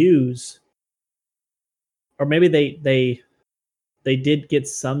reuse, or maybe they did get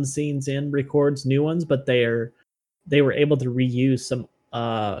some scenes in, records new ones, but they were able to reuse some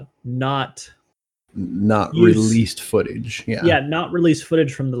not released footage. Yeah, not released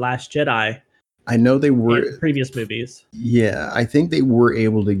footage from The Last Jedi. I know they were previous movies. Yeah, I think they were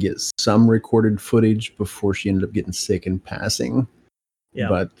able to get some recorded footage before she ended up getting sick and passing. Yeah,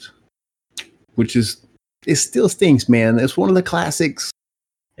 but it still stinks, man. It's one of the classics.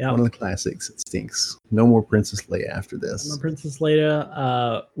 Yeah, one of the classics. It stinks. No more Princess Leia after this. No more Princess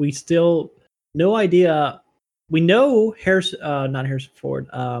Leia. We still no idea. We know not Harrison Ford.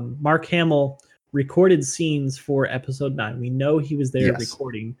 Mark Hamill recorded scenes for Episode 9. We know he was there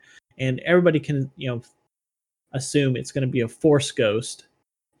recording, and everybody can assume it's going to be a Force ghost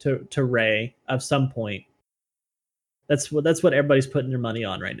to Rey of some point. That's what everybody's putting their money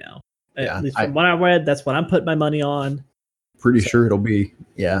on right now. Yeah, at least from what I read, that's what I'm putting my money on. Pretty sure it'll be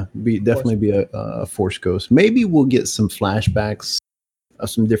definitely be a Force ghost. Maybe we'll get some flashbacks of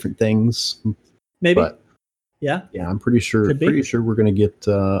some different things. Maybe. But yeah, I'm pretty sure we're going to get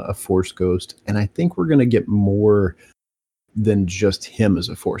a Force ghost, and I think we're going to get more than just him as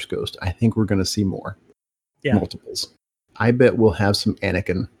a Force ghost. I think we're going to see more, multiples. I bet we'll have some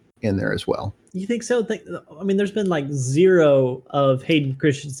Anakin in there as well. You think so? I mean, there's been like 0 of Hayden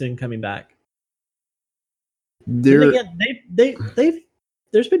Christensen coming back. There's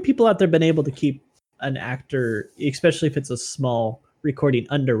been people out there been able to keep an actor, especially if it's a small recording,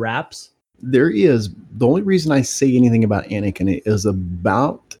 under wraps. There is. The only reason I say anything about Anakin is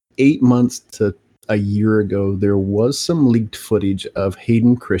about 8 months to a year ago, there was some leaked footage of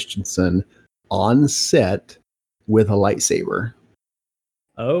Hayden Christensen on set with a lightsaber.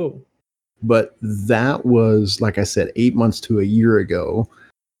 Oh. But that was, like I said, 8 months to a year ago.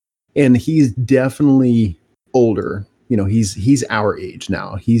 And he's definitely older. You know, he's our age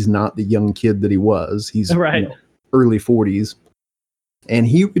now. He's not the young kid that he was. He's early 40s. And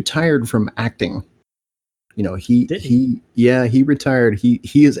he retired from acting. You know, he retired.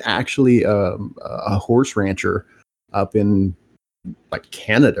 He is actually a horse rancher up in like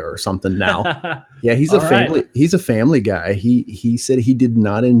Canada or something now. Yeah, he's a family guy. He said he did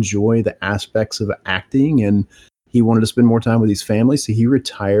not enjoy the aspects of acting and he wanted to spend more time with his family, so he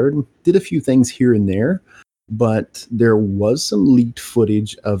retired, did a few things here and there, but there was some leaked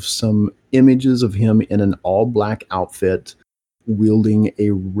footage of some images of him in an all black outfit wielding a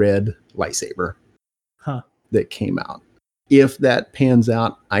red lightsaber that came out. If that pans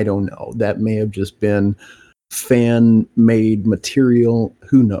out, I don't know. That may have just been fan-made material.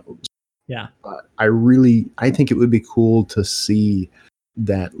 Who knows? Yeah. But I think it would be cool to see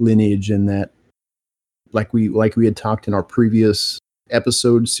that lineage and that, like we had talked in our previous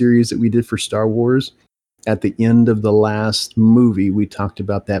episode series that we did for Star Wars. At the end of the last movie, we talked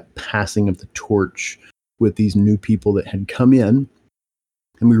about that passing of the torch with these new people that had come in.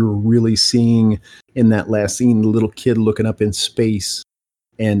 And we were really seeing in that last scene, the little kid looking up in space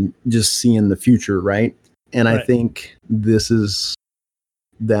and just seeing the future, right? And I think this is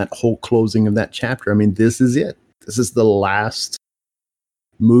that whole closing of that chapter. I mean, this is it. This is the last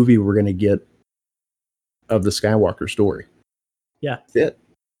movie we're going to get of the Skywalker story. Yeah. That's it.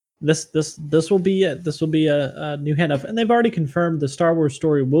 This will be it. This will be a new handoff. And they've already confirmed the Star Wars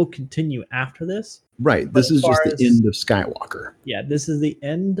story will continue after this. Right. This is just the end of Skywalker. Yeah, this is the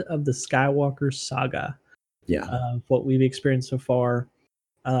end of the Skywalker saga. Yeah. of what we've experienced so far.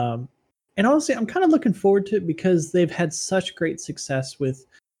 And honestly, I'm kind of looking forward to it because they've had such great success with,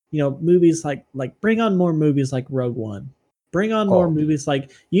 movies like bring on more movies like Rogue One, bring on more Oh, movies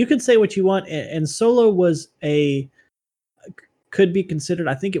like you can say what you want, and Solo was could be considered.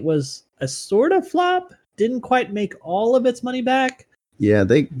 I think it was a sort of flop. Didn't quite make all of its money back. yeah.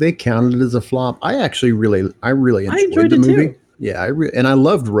 They counted it as a flop. I really I enjoyed enjoyed the it movie. too. Yeah, and I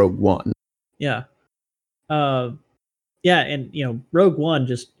loved Rogue One. Yeah. Uh, yeah, and Rogue One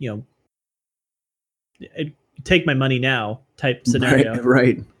just take my money now type scenario.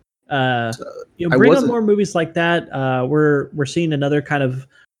 Right. So, I Bring on wasn't. more movies like that. We're seeing another kind of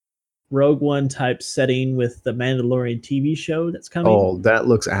Rogue One type setting with the Mandalorian TV show that's coming. Oh, that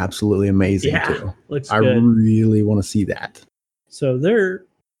looks absolutely amazing Yeah, too. looks I good. really want to see that. So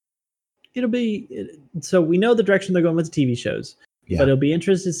so we know the direction they're going with the TV shows, Yeah. but it'll be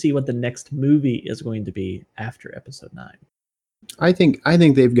interesting to see what the next movie is going to be after Episode 9. I think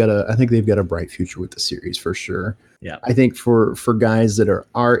they've got a bright future with the series for sure. Yeah. I think for guys that are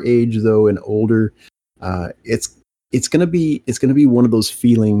our age though and older, it's gonna be one of those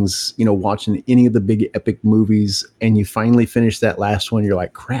feelings, watching any of the big epic movies and you finally finish that last one, you're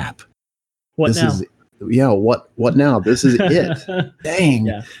like, crap. What now? What now? This is it. Dang.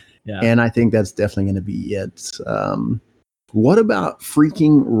 Yeah. Yeah. And I think that's definitely gonna be it. What about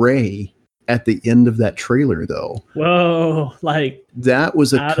freaking Rey at the end of that trailer though? Whoa, like that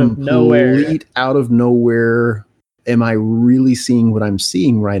was a out of nowhere. complete out of nowhere. Am I really seeing what I'm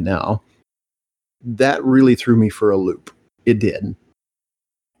seeing right now? That really threw me for a loop. It did.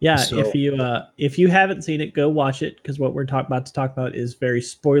 Yeah, So- if you haven't seen it, go watch it because what we're about to talk about is very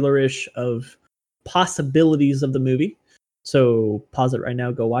spoilerish of possibilities of the movie. So pause it right now,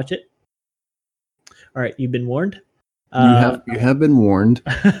 go watch it. All right, you've been warned. You have been warned.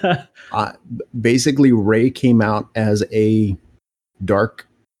 Basically, Rey came out as a dark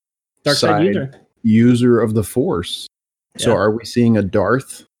side user of the Force. So, Yeah. are we seeing a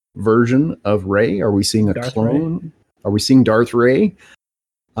Darth version of Rey? Are we seeing a Darth clone? Rey. Are we seeing Darth Rey?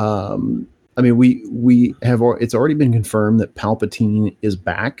 I mean, we have. It's already been confirmed that Palpatine is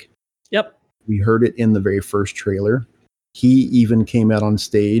back. Yep. We heard it in the very first trailer. He even came out on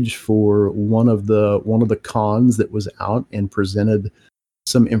stage for one of the cons that was out and presented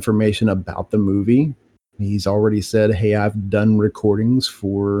some information about the movie. He's already said, "Hey, I've done recordings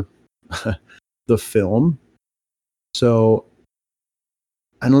for the film." So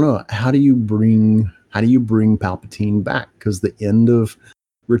I don't know. How do you bring Palpatine back? Because the end of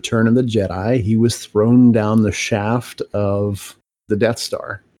Return of the Jedi, he was thrown down the shaft of the Death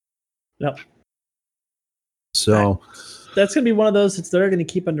Star. Yep. So that's going to be one of those that they're going to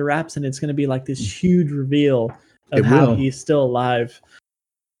keep under wraps, and it's going to be like this huge reveal of It how will. he's still alive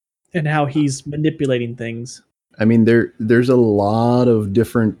and how he's manipulating things. I mean, there's a lot of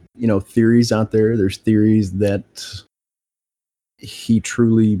different, theories out there. There's theories that he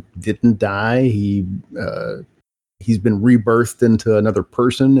truly didn't die. He's been rebirthed into another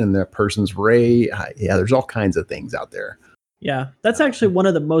person, and that person's Rey. Yeah, there's all kinds of things out there. Yeah, that's actually one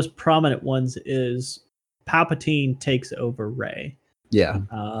of the most prominent ones is Palpatine takes over Rey. Yeah.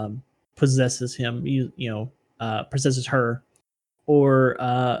 Possesses him, possesses her. Or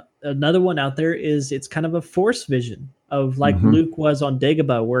another one out there is it's kind of a Force vision of like Mhm. Luke was on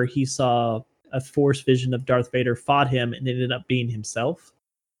Dagobah, where he saw a Force vision of Darth Vader, fought him, and ended up being himself.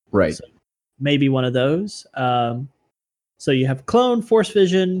 Right. So maybe one of those. So you have clone, Force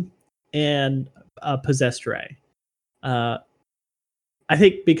vision, and possessed Rey. I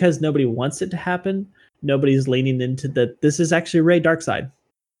think because nobody wants it to happen, nobody's leaning into this is actually Rey dark side.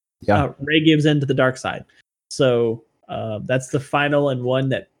 Yeah. Rey gives in to the dark side. So that's the final and one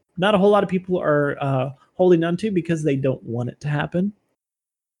that not a whole lot of people are holding on to because they don't want it to happen.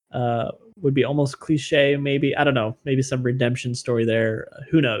 Would be almost cliche, maybe. I don't know. Maybe some redemption story there.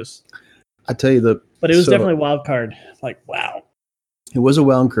 Who knows? I tell you But it was definitely a wild card. Like, wow. It was a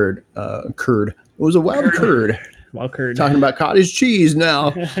wild curd. Curd. It was a wild curd. Wild curd. Talking about cottage cheese now.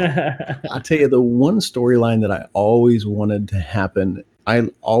 I tell you, the one storyline that I always wanted to happen, I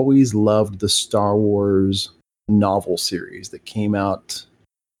always loved the Star Wars novel series that came out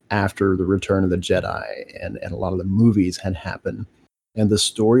after the Return of the Jedi, and a lot of the movies had happened. And the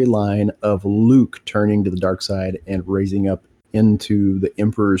storyline of Luke turning to the dark side and raising up into the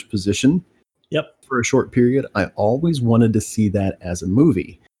Emperor's position for a short period, I always wanted to see that as a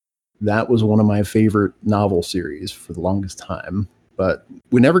movie. That was one of my favorite novel series for the longest time, but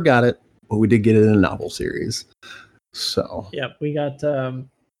we never got it, but we did get it in a novel series. So we got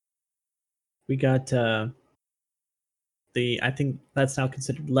I think that's now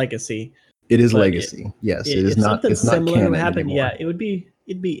considered Legacy. It is But legacy. Yes, it is if not. something It's not similar canon happened, anymore. yeah,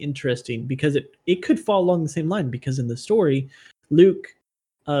 it'd be interesting because it could fall along the same line because in the story, Luke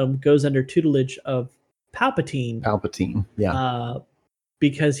goes under tutelage of Palpatine Palpatine. Yeah.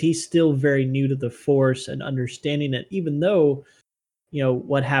 because he's still very new to the Force and understanding it. Even though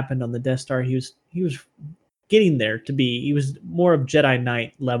what happened on the Death Star, he was getting there to be. He was more of Jedi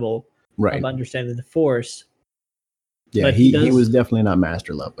Knight level Right. of understanding the Force. Yeah. But He was definitely not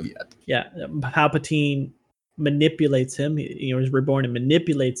master level yet. Yeah, Palpatine manipulates him. He was reborn and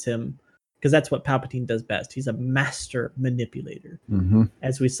manipulates him because that's what Palpatine does best. He's a master manipulator,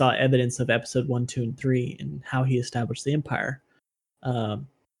 as we saw evidence of Episode 1, 2, and 3, and how he established the Empire.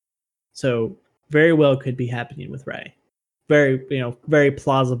 So very well could be happening with Rey. Very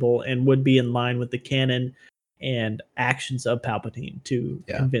plausible and would be in line with the canon and actions of Palpatine to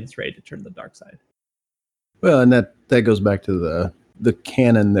convince Rey to turn to the dark side. Well, and that goes back to the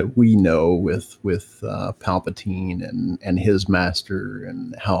canon that we know with Palpatine and his master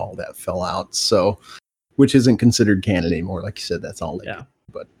and how all that fell out. So, which isn't considered canon anymore. Like you said, that's all.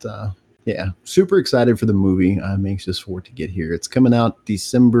 But super excited for the movie. I'm anxious for it to get here. It's coming out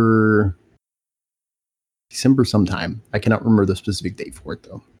December sometime. I cannot remember the specific date for it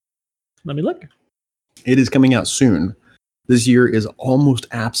though. Let me look. It is coming out soon. This year is almost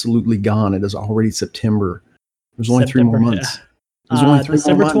absolutely gone. It is already September. There's only 3 more months. There's only 3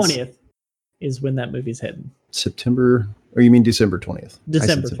 December more months. 20th is when that movie's hitting. September, or you mean December 20th?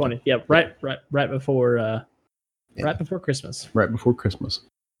 December 20th. Yeah, right before right before Christmas. Right before Christmas.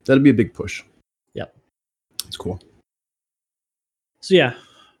 That'd be a big push. Yep. It's cool. So yeah,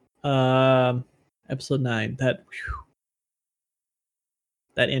 episode 9. That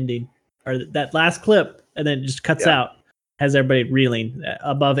ending or that last clip, and then it just cuts out. Has everybody reeling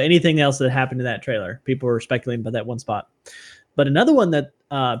above anything else that happened in that trailer. People were speculating about that one spot. But another one that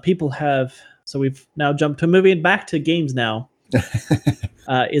people have, so we've now jumped to a movie and back to games now,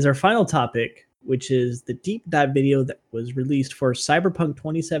 is our final topic, which is the deep dive video that was released for Cyberpunk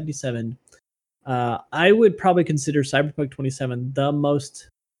 2077. I would probably consider Cyberpunk 2077 the most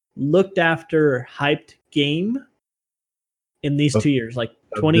looked after, hyped game in these 2 years, like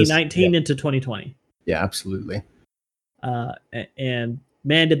 2019 into 2020. Yeah, absolutely. And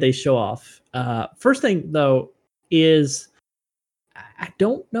man, did they show off. First thing though is I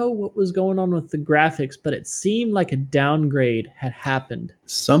don't know what was going on with the graphics, but it seemed like a downgrade had happened.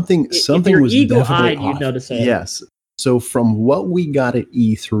 Something if you're was eagle-eyed, definitely you'd off. notice it. Yes. So from what we got at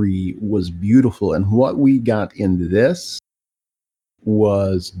E3 was beautiful, and what we got in this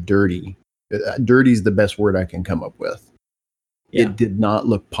was dirty. Dirty is the best word I can come up with. Yeah. It did not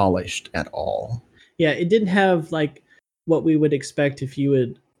look polished at all. Yeah, it didn't have like what we would expect if you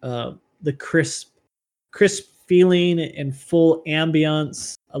would the crisp feeling and full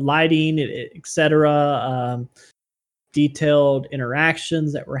ambience, lighting, etc. Detailed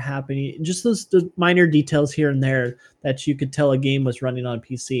interactions that were happening, just the minor details here and there that you could tell a game was running on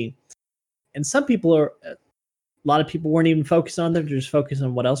PC. And a lot of people weren't even focused on them; they're just focused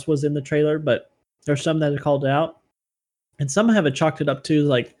on what else was in the trailer. But there's some that are called out, and some have chalked it up to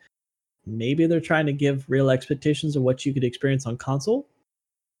like maybe they're trying to give real expectations of what you could experience on console.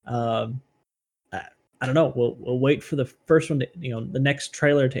 I don't know. We'll wait for the first one to, the next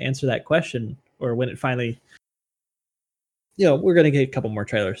trailer to answer that question, or when it finally, we're going to get a couple more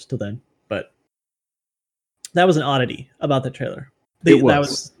trailers till then. But that was an oddity about the trailer. That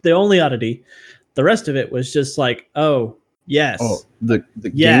was the only oddity. The rest of it was just like, oh, yes. Oh, the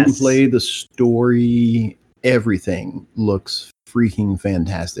gameplay, the story, everything looks freaking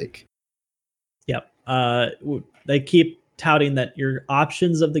fantastic. Yep. They keep touting that your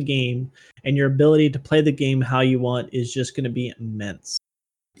options of the game and your ability to play the game how you want is just going to be immense.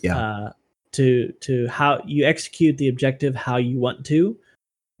 Yeah. To how you execute the objective how you want to,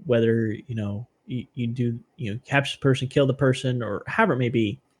 whether you do capture the person, kill the person, or however it may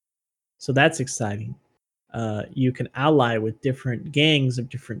be. So that's exciting. You can ally with different gangs of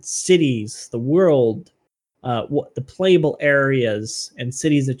different cities, the world, what the playable areas and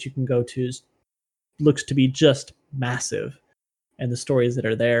cities that you can go to looks to be just massive, and the stories that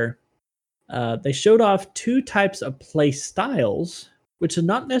are there. They showed off 2 types of play styles, which are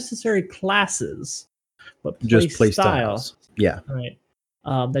not necessarily classes, but just play styles. Yeah. Right.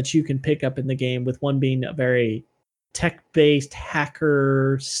 That you can pick up in the game, with one being a very tech-based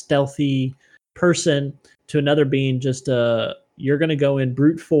hacker, stealthy person, to another being just you're going to go in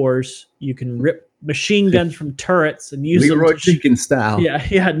brute force. You can rip machine guns from turrets and use Leroy Jenkins style.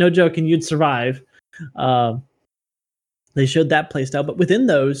 Yeah, no joke, and you'd survive. They showed that play style, but within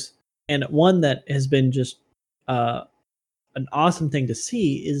those, and one that has been just an awesome thing to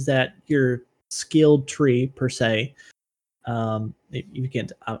see is that your skilled tree per se. You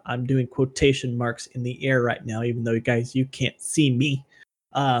can't. I'm doing quotation marks in the air right now, even though guys you can't see me.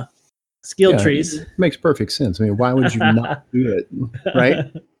 Skilled trees it makes perfect sense. I mean, why would you not do it, right?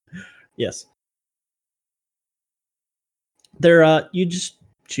 Yes. There, you just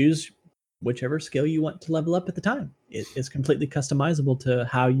choose whichever skill you want to level up at the time. It is completely customizable to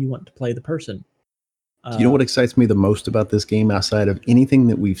how you want to play the person. Do you know what excites me the most about this game, outside of anything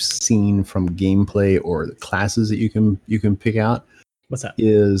that we've seen from gameplay or the classes that you can pick out? What's that?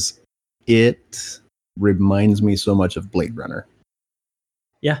 Is it reminds me so much of Blade Runner.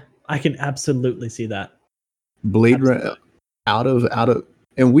 Yeah, I can absolutely see that. Blade Runner, out of,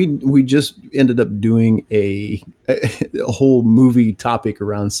 and we just ended up doing a whole movie topic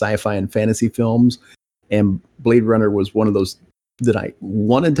around sci-fi and fantasy films, and Blade Runner was one of those that I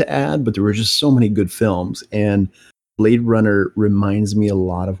wanted to add, but there were just so many good films, and Blade Runner reminds me a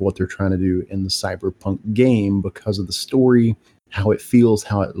lot of what they're trying to do in the Cyberpunk game because of the story, how it feels,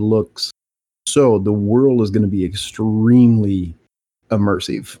 how it looks. So the world is going to be extremely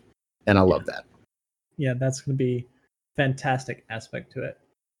immersive, and I love that. Yeah, that's going to be fantastic aspect to it.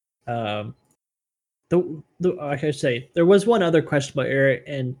 Like I say, there was one other question about Eric,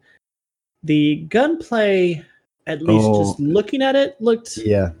 and the gunplay, at least just looking at it, looked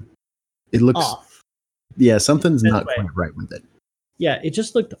it looks off. Yeah, something's not quite right with it. Yeah, it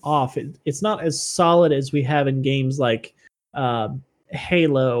just looked off. It's not as solid as we have in games like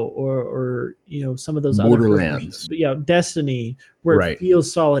Halo or some of those Borderlands. Other Destiny, where it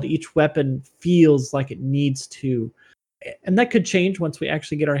feels solid. Each weapon feels like it needs to, and that could change once we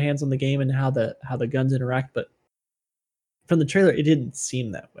actually get our hands on the game and how the guns interact. But from the trailer, it didn't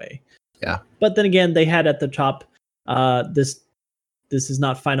seem that way. Yeah. But then again, they had at the top, this is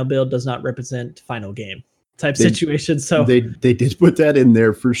not final build, does not represent final game type situation. So they did put that in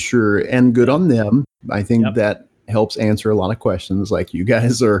there for sure, and good on them. I think that helps answer a lot of questions. Like, you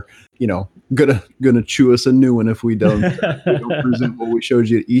guys are, gonna chew us a new one if we don't, present what we showed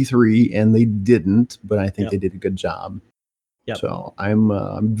you at E3, and they didn't. But I think they did a good job. Yep. So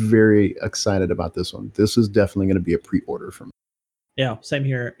I'm very excited about this one. This is definitely going to be a pre-order for me. Yeah, same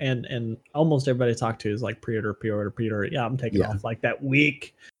here. And almost everybody I talk to is like pre-order. Yeah, I'm taking off like that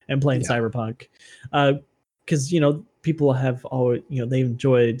week and playing Cyberpunk. Because people have always they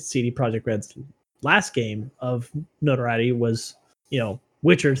enjoyed CD Projekt Red's last game of notoriety was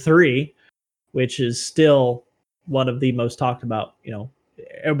Witcher 3, which is still one of the most talked about.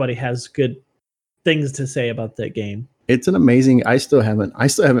 Everybody has good things to say about that game. It's an amazing. I still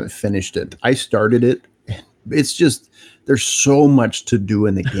haven't finished it. I started it. It's just, there's so much to do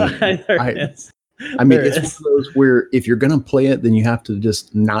in the game. I mean, it's one of those where if you're going to play it, then you have to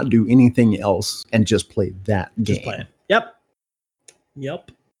just not do anything else and just play that game. Just play it.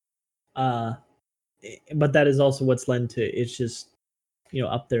 Yep. But that is also what's led to, it's just,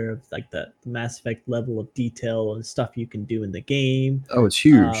 up there of like the Mass Effect level of detail and stuff you can do in the game. Oh, it's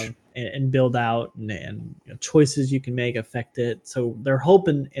huge. And build out and choices you can make affect it. So they're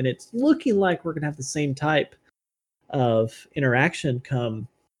hoping, and it's looking like we're going to have the same type of interaction come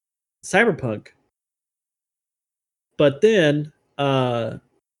Cyberpunk. But then, what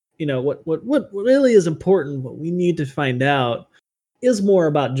really is important, what we need to find out is more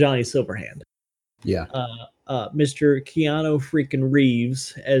about Johnny Silverhand. Yeah. Mr. Keanu freaking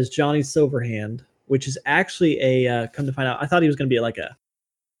Reeves as Johnny Silverhand, which is actually a come to find out, I thought he was going to be like a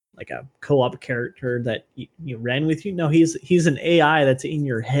co-op character that you ran with you. No, he's an AI that's in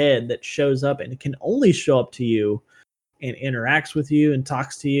your head that shows up, and it can only show up to you and interacts with you and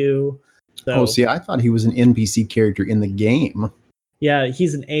talks to you. So, I thought he was an NPC character in the game. Yeah,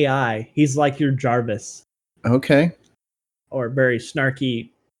 he's an AI. He's like your Jarvis. Okay. Or very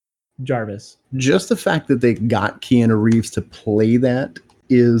snarky Jarvis. Just the fact that they got Keanu Reeves to play that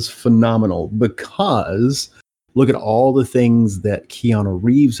is phenomenal, because look at all the things that Keanu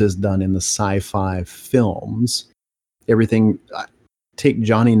Reeves has done in the sci-fi films. Everything. Take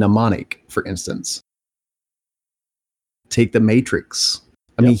Johnny Mnemonic, for instance. Take The Matrix.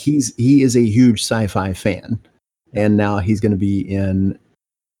 I mean, he is a huge sci-fi fan, and now he's going to be in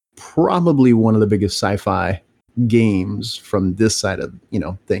probably one of the biggest sci-fi games from this side of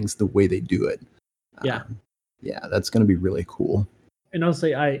things. The way they do it, that's going to be really cool. And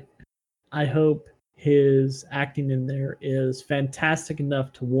honestly, I hope his acting in there is fantastic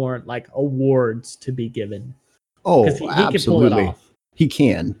enough to warrant like awards to be given. Oh, he absolutely. Can pull it off. He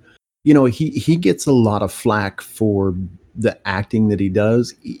can. He gets a lot of flack for the acting that he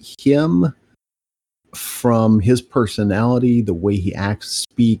does. Him, from his personality, the way he acts,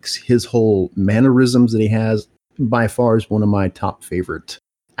 speaks, his whole mannerisms that he has, by far is one of my top favorite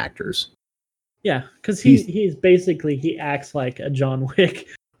actors. Yeah, because he's basically, he acts like a John Wick,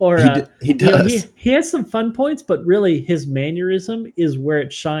 or he does. He has some fun points, but really his mannerism is where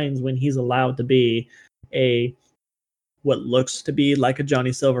it shines when he's allowed to be what looks to be like a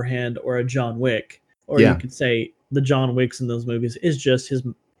Johnny Silverhand or a John Wick, or you could say the John Wicks in those movies is just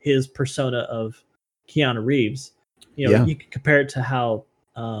his persona of Keanu Reeves. You know, you could compare it to how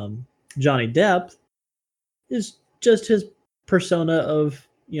Johnny Depp is just his persona of,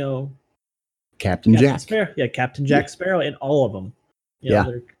 you know, Captain Jack Sparrow. Yeah, Captain Jack Sparrow in all of them. You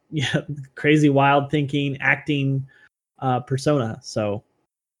know, they're crazy, wild thinking, acting persona. So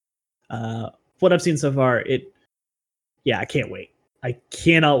what I've seen so far, I can't wait. I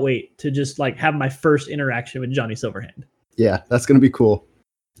cannot wait to just like have my first interaction with Johnny Silverhand. Yeah, that's going to be cool.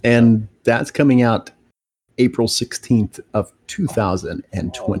 And that's coming out April 16th of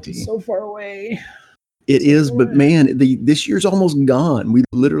 2020. So far away. It is, but man, this year's almost gone. We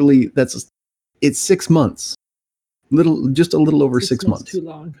literally, it's 6 months. Just a little over 6 months. Too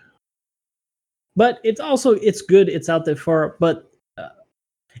long. But it's good it's out that far, but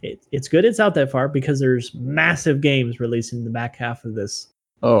it's good it's out that far because there's massive games releasing in the back half of this.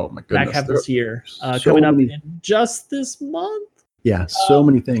 Oh my goodness. Back half of this year. Coming up in just this month. Yeah, so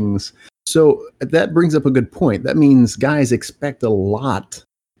many things. So that brings up a good point. That means guys expect a lot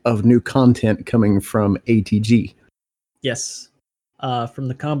of new content coming from ATG. Yes. From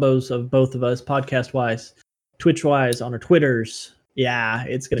the combos of both of us, podcast-wise, Twitch-wise, on our Twitters. Yeah,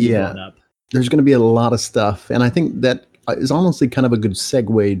 it's going to be blowing up. There's going to be a lot of stuff. And I think that is honestly kind of a good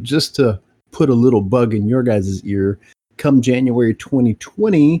segue just to put a little bug in your guys' ear. Come January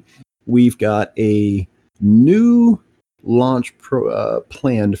 2020, we've got a new launch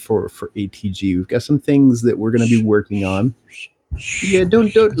planned for ATG. We've got some things that we're going to be working on. Yeah,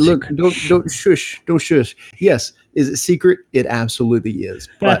 don't shush. Yes, is it secret? It absolutely is.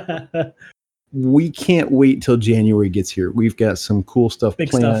 But we can't wait till January gets here. We've got some cool stuff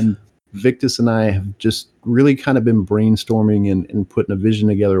planned. Victus and I have just really kind of been brainstorming and putting a vision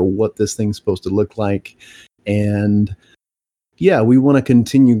together of what this thing's supposed to look like. And yeah, we want to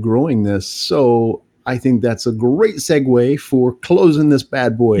continue growing this. So I think that's a great segue for closing this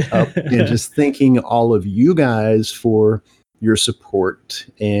bad boy up and just thanking all of you guys for your support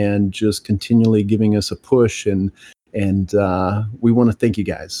and just continually giving us a push. And we want to thank you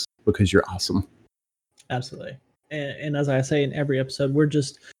guys because you're awesome. Absolutely. And as I say in every episode, we're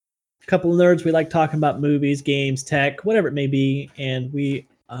just a couple of nerds. We like talking about movies, games, tech, whatever it may be. And we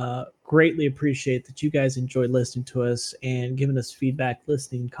greatly appreciate that you guys enjoy listening to us and giving us feedback,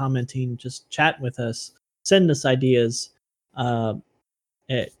 listening, commenting, just chatting with us, sending us ideas. Like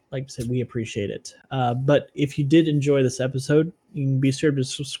I said, we appreciate it. But if you did enjoy this episode, you can be sure to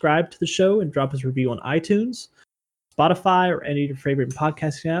subscribe to the show and drop us a review on iTunes, Spotify, or any of your favorite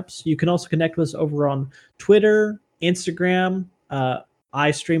podcasting apps. You can also connect with us over on Twitter, Instagram.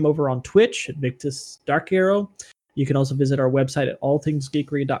 I stream over on Twitch at Victus Dark Arrow. You can also visit our website at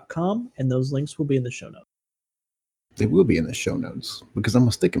allthingsgeekery.com, and those links will be in the show notes. They will be in the show notes because I'm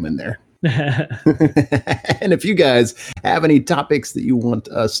going to stick them in there. And if you guys have any topics that you want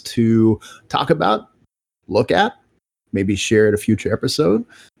us to talk about, look at, maybe share at a future episode,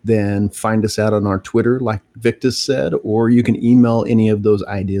 then find us out on our Twitter, like Victus said, or you can email any of those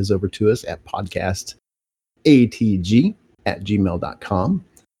ideas over to us at podcastatg@gmail.com.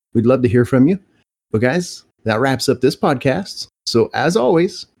 We'd love to hear from you. But guys, that wraps up this podcast. So as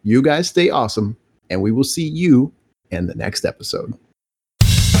always, you guys stay awesome, and we will see you in the next episode.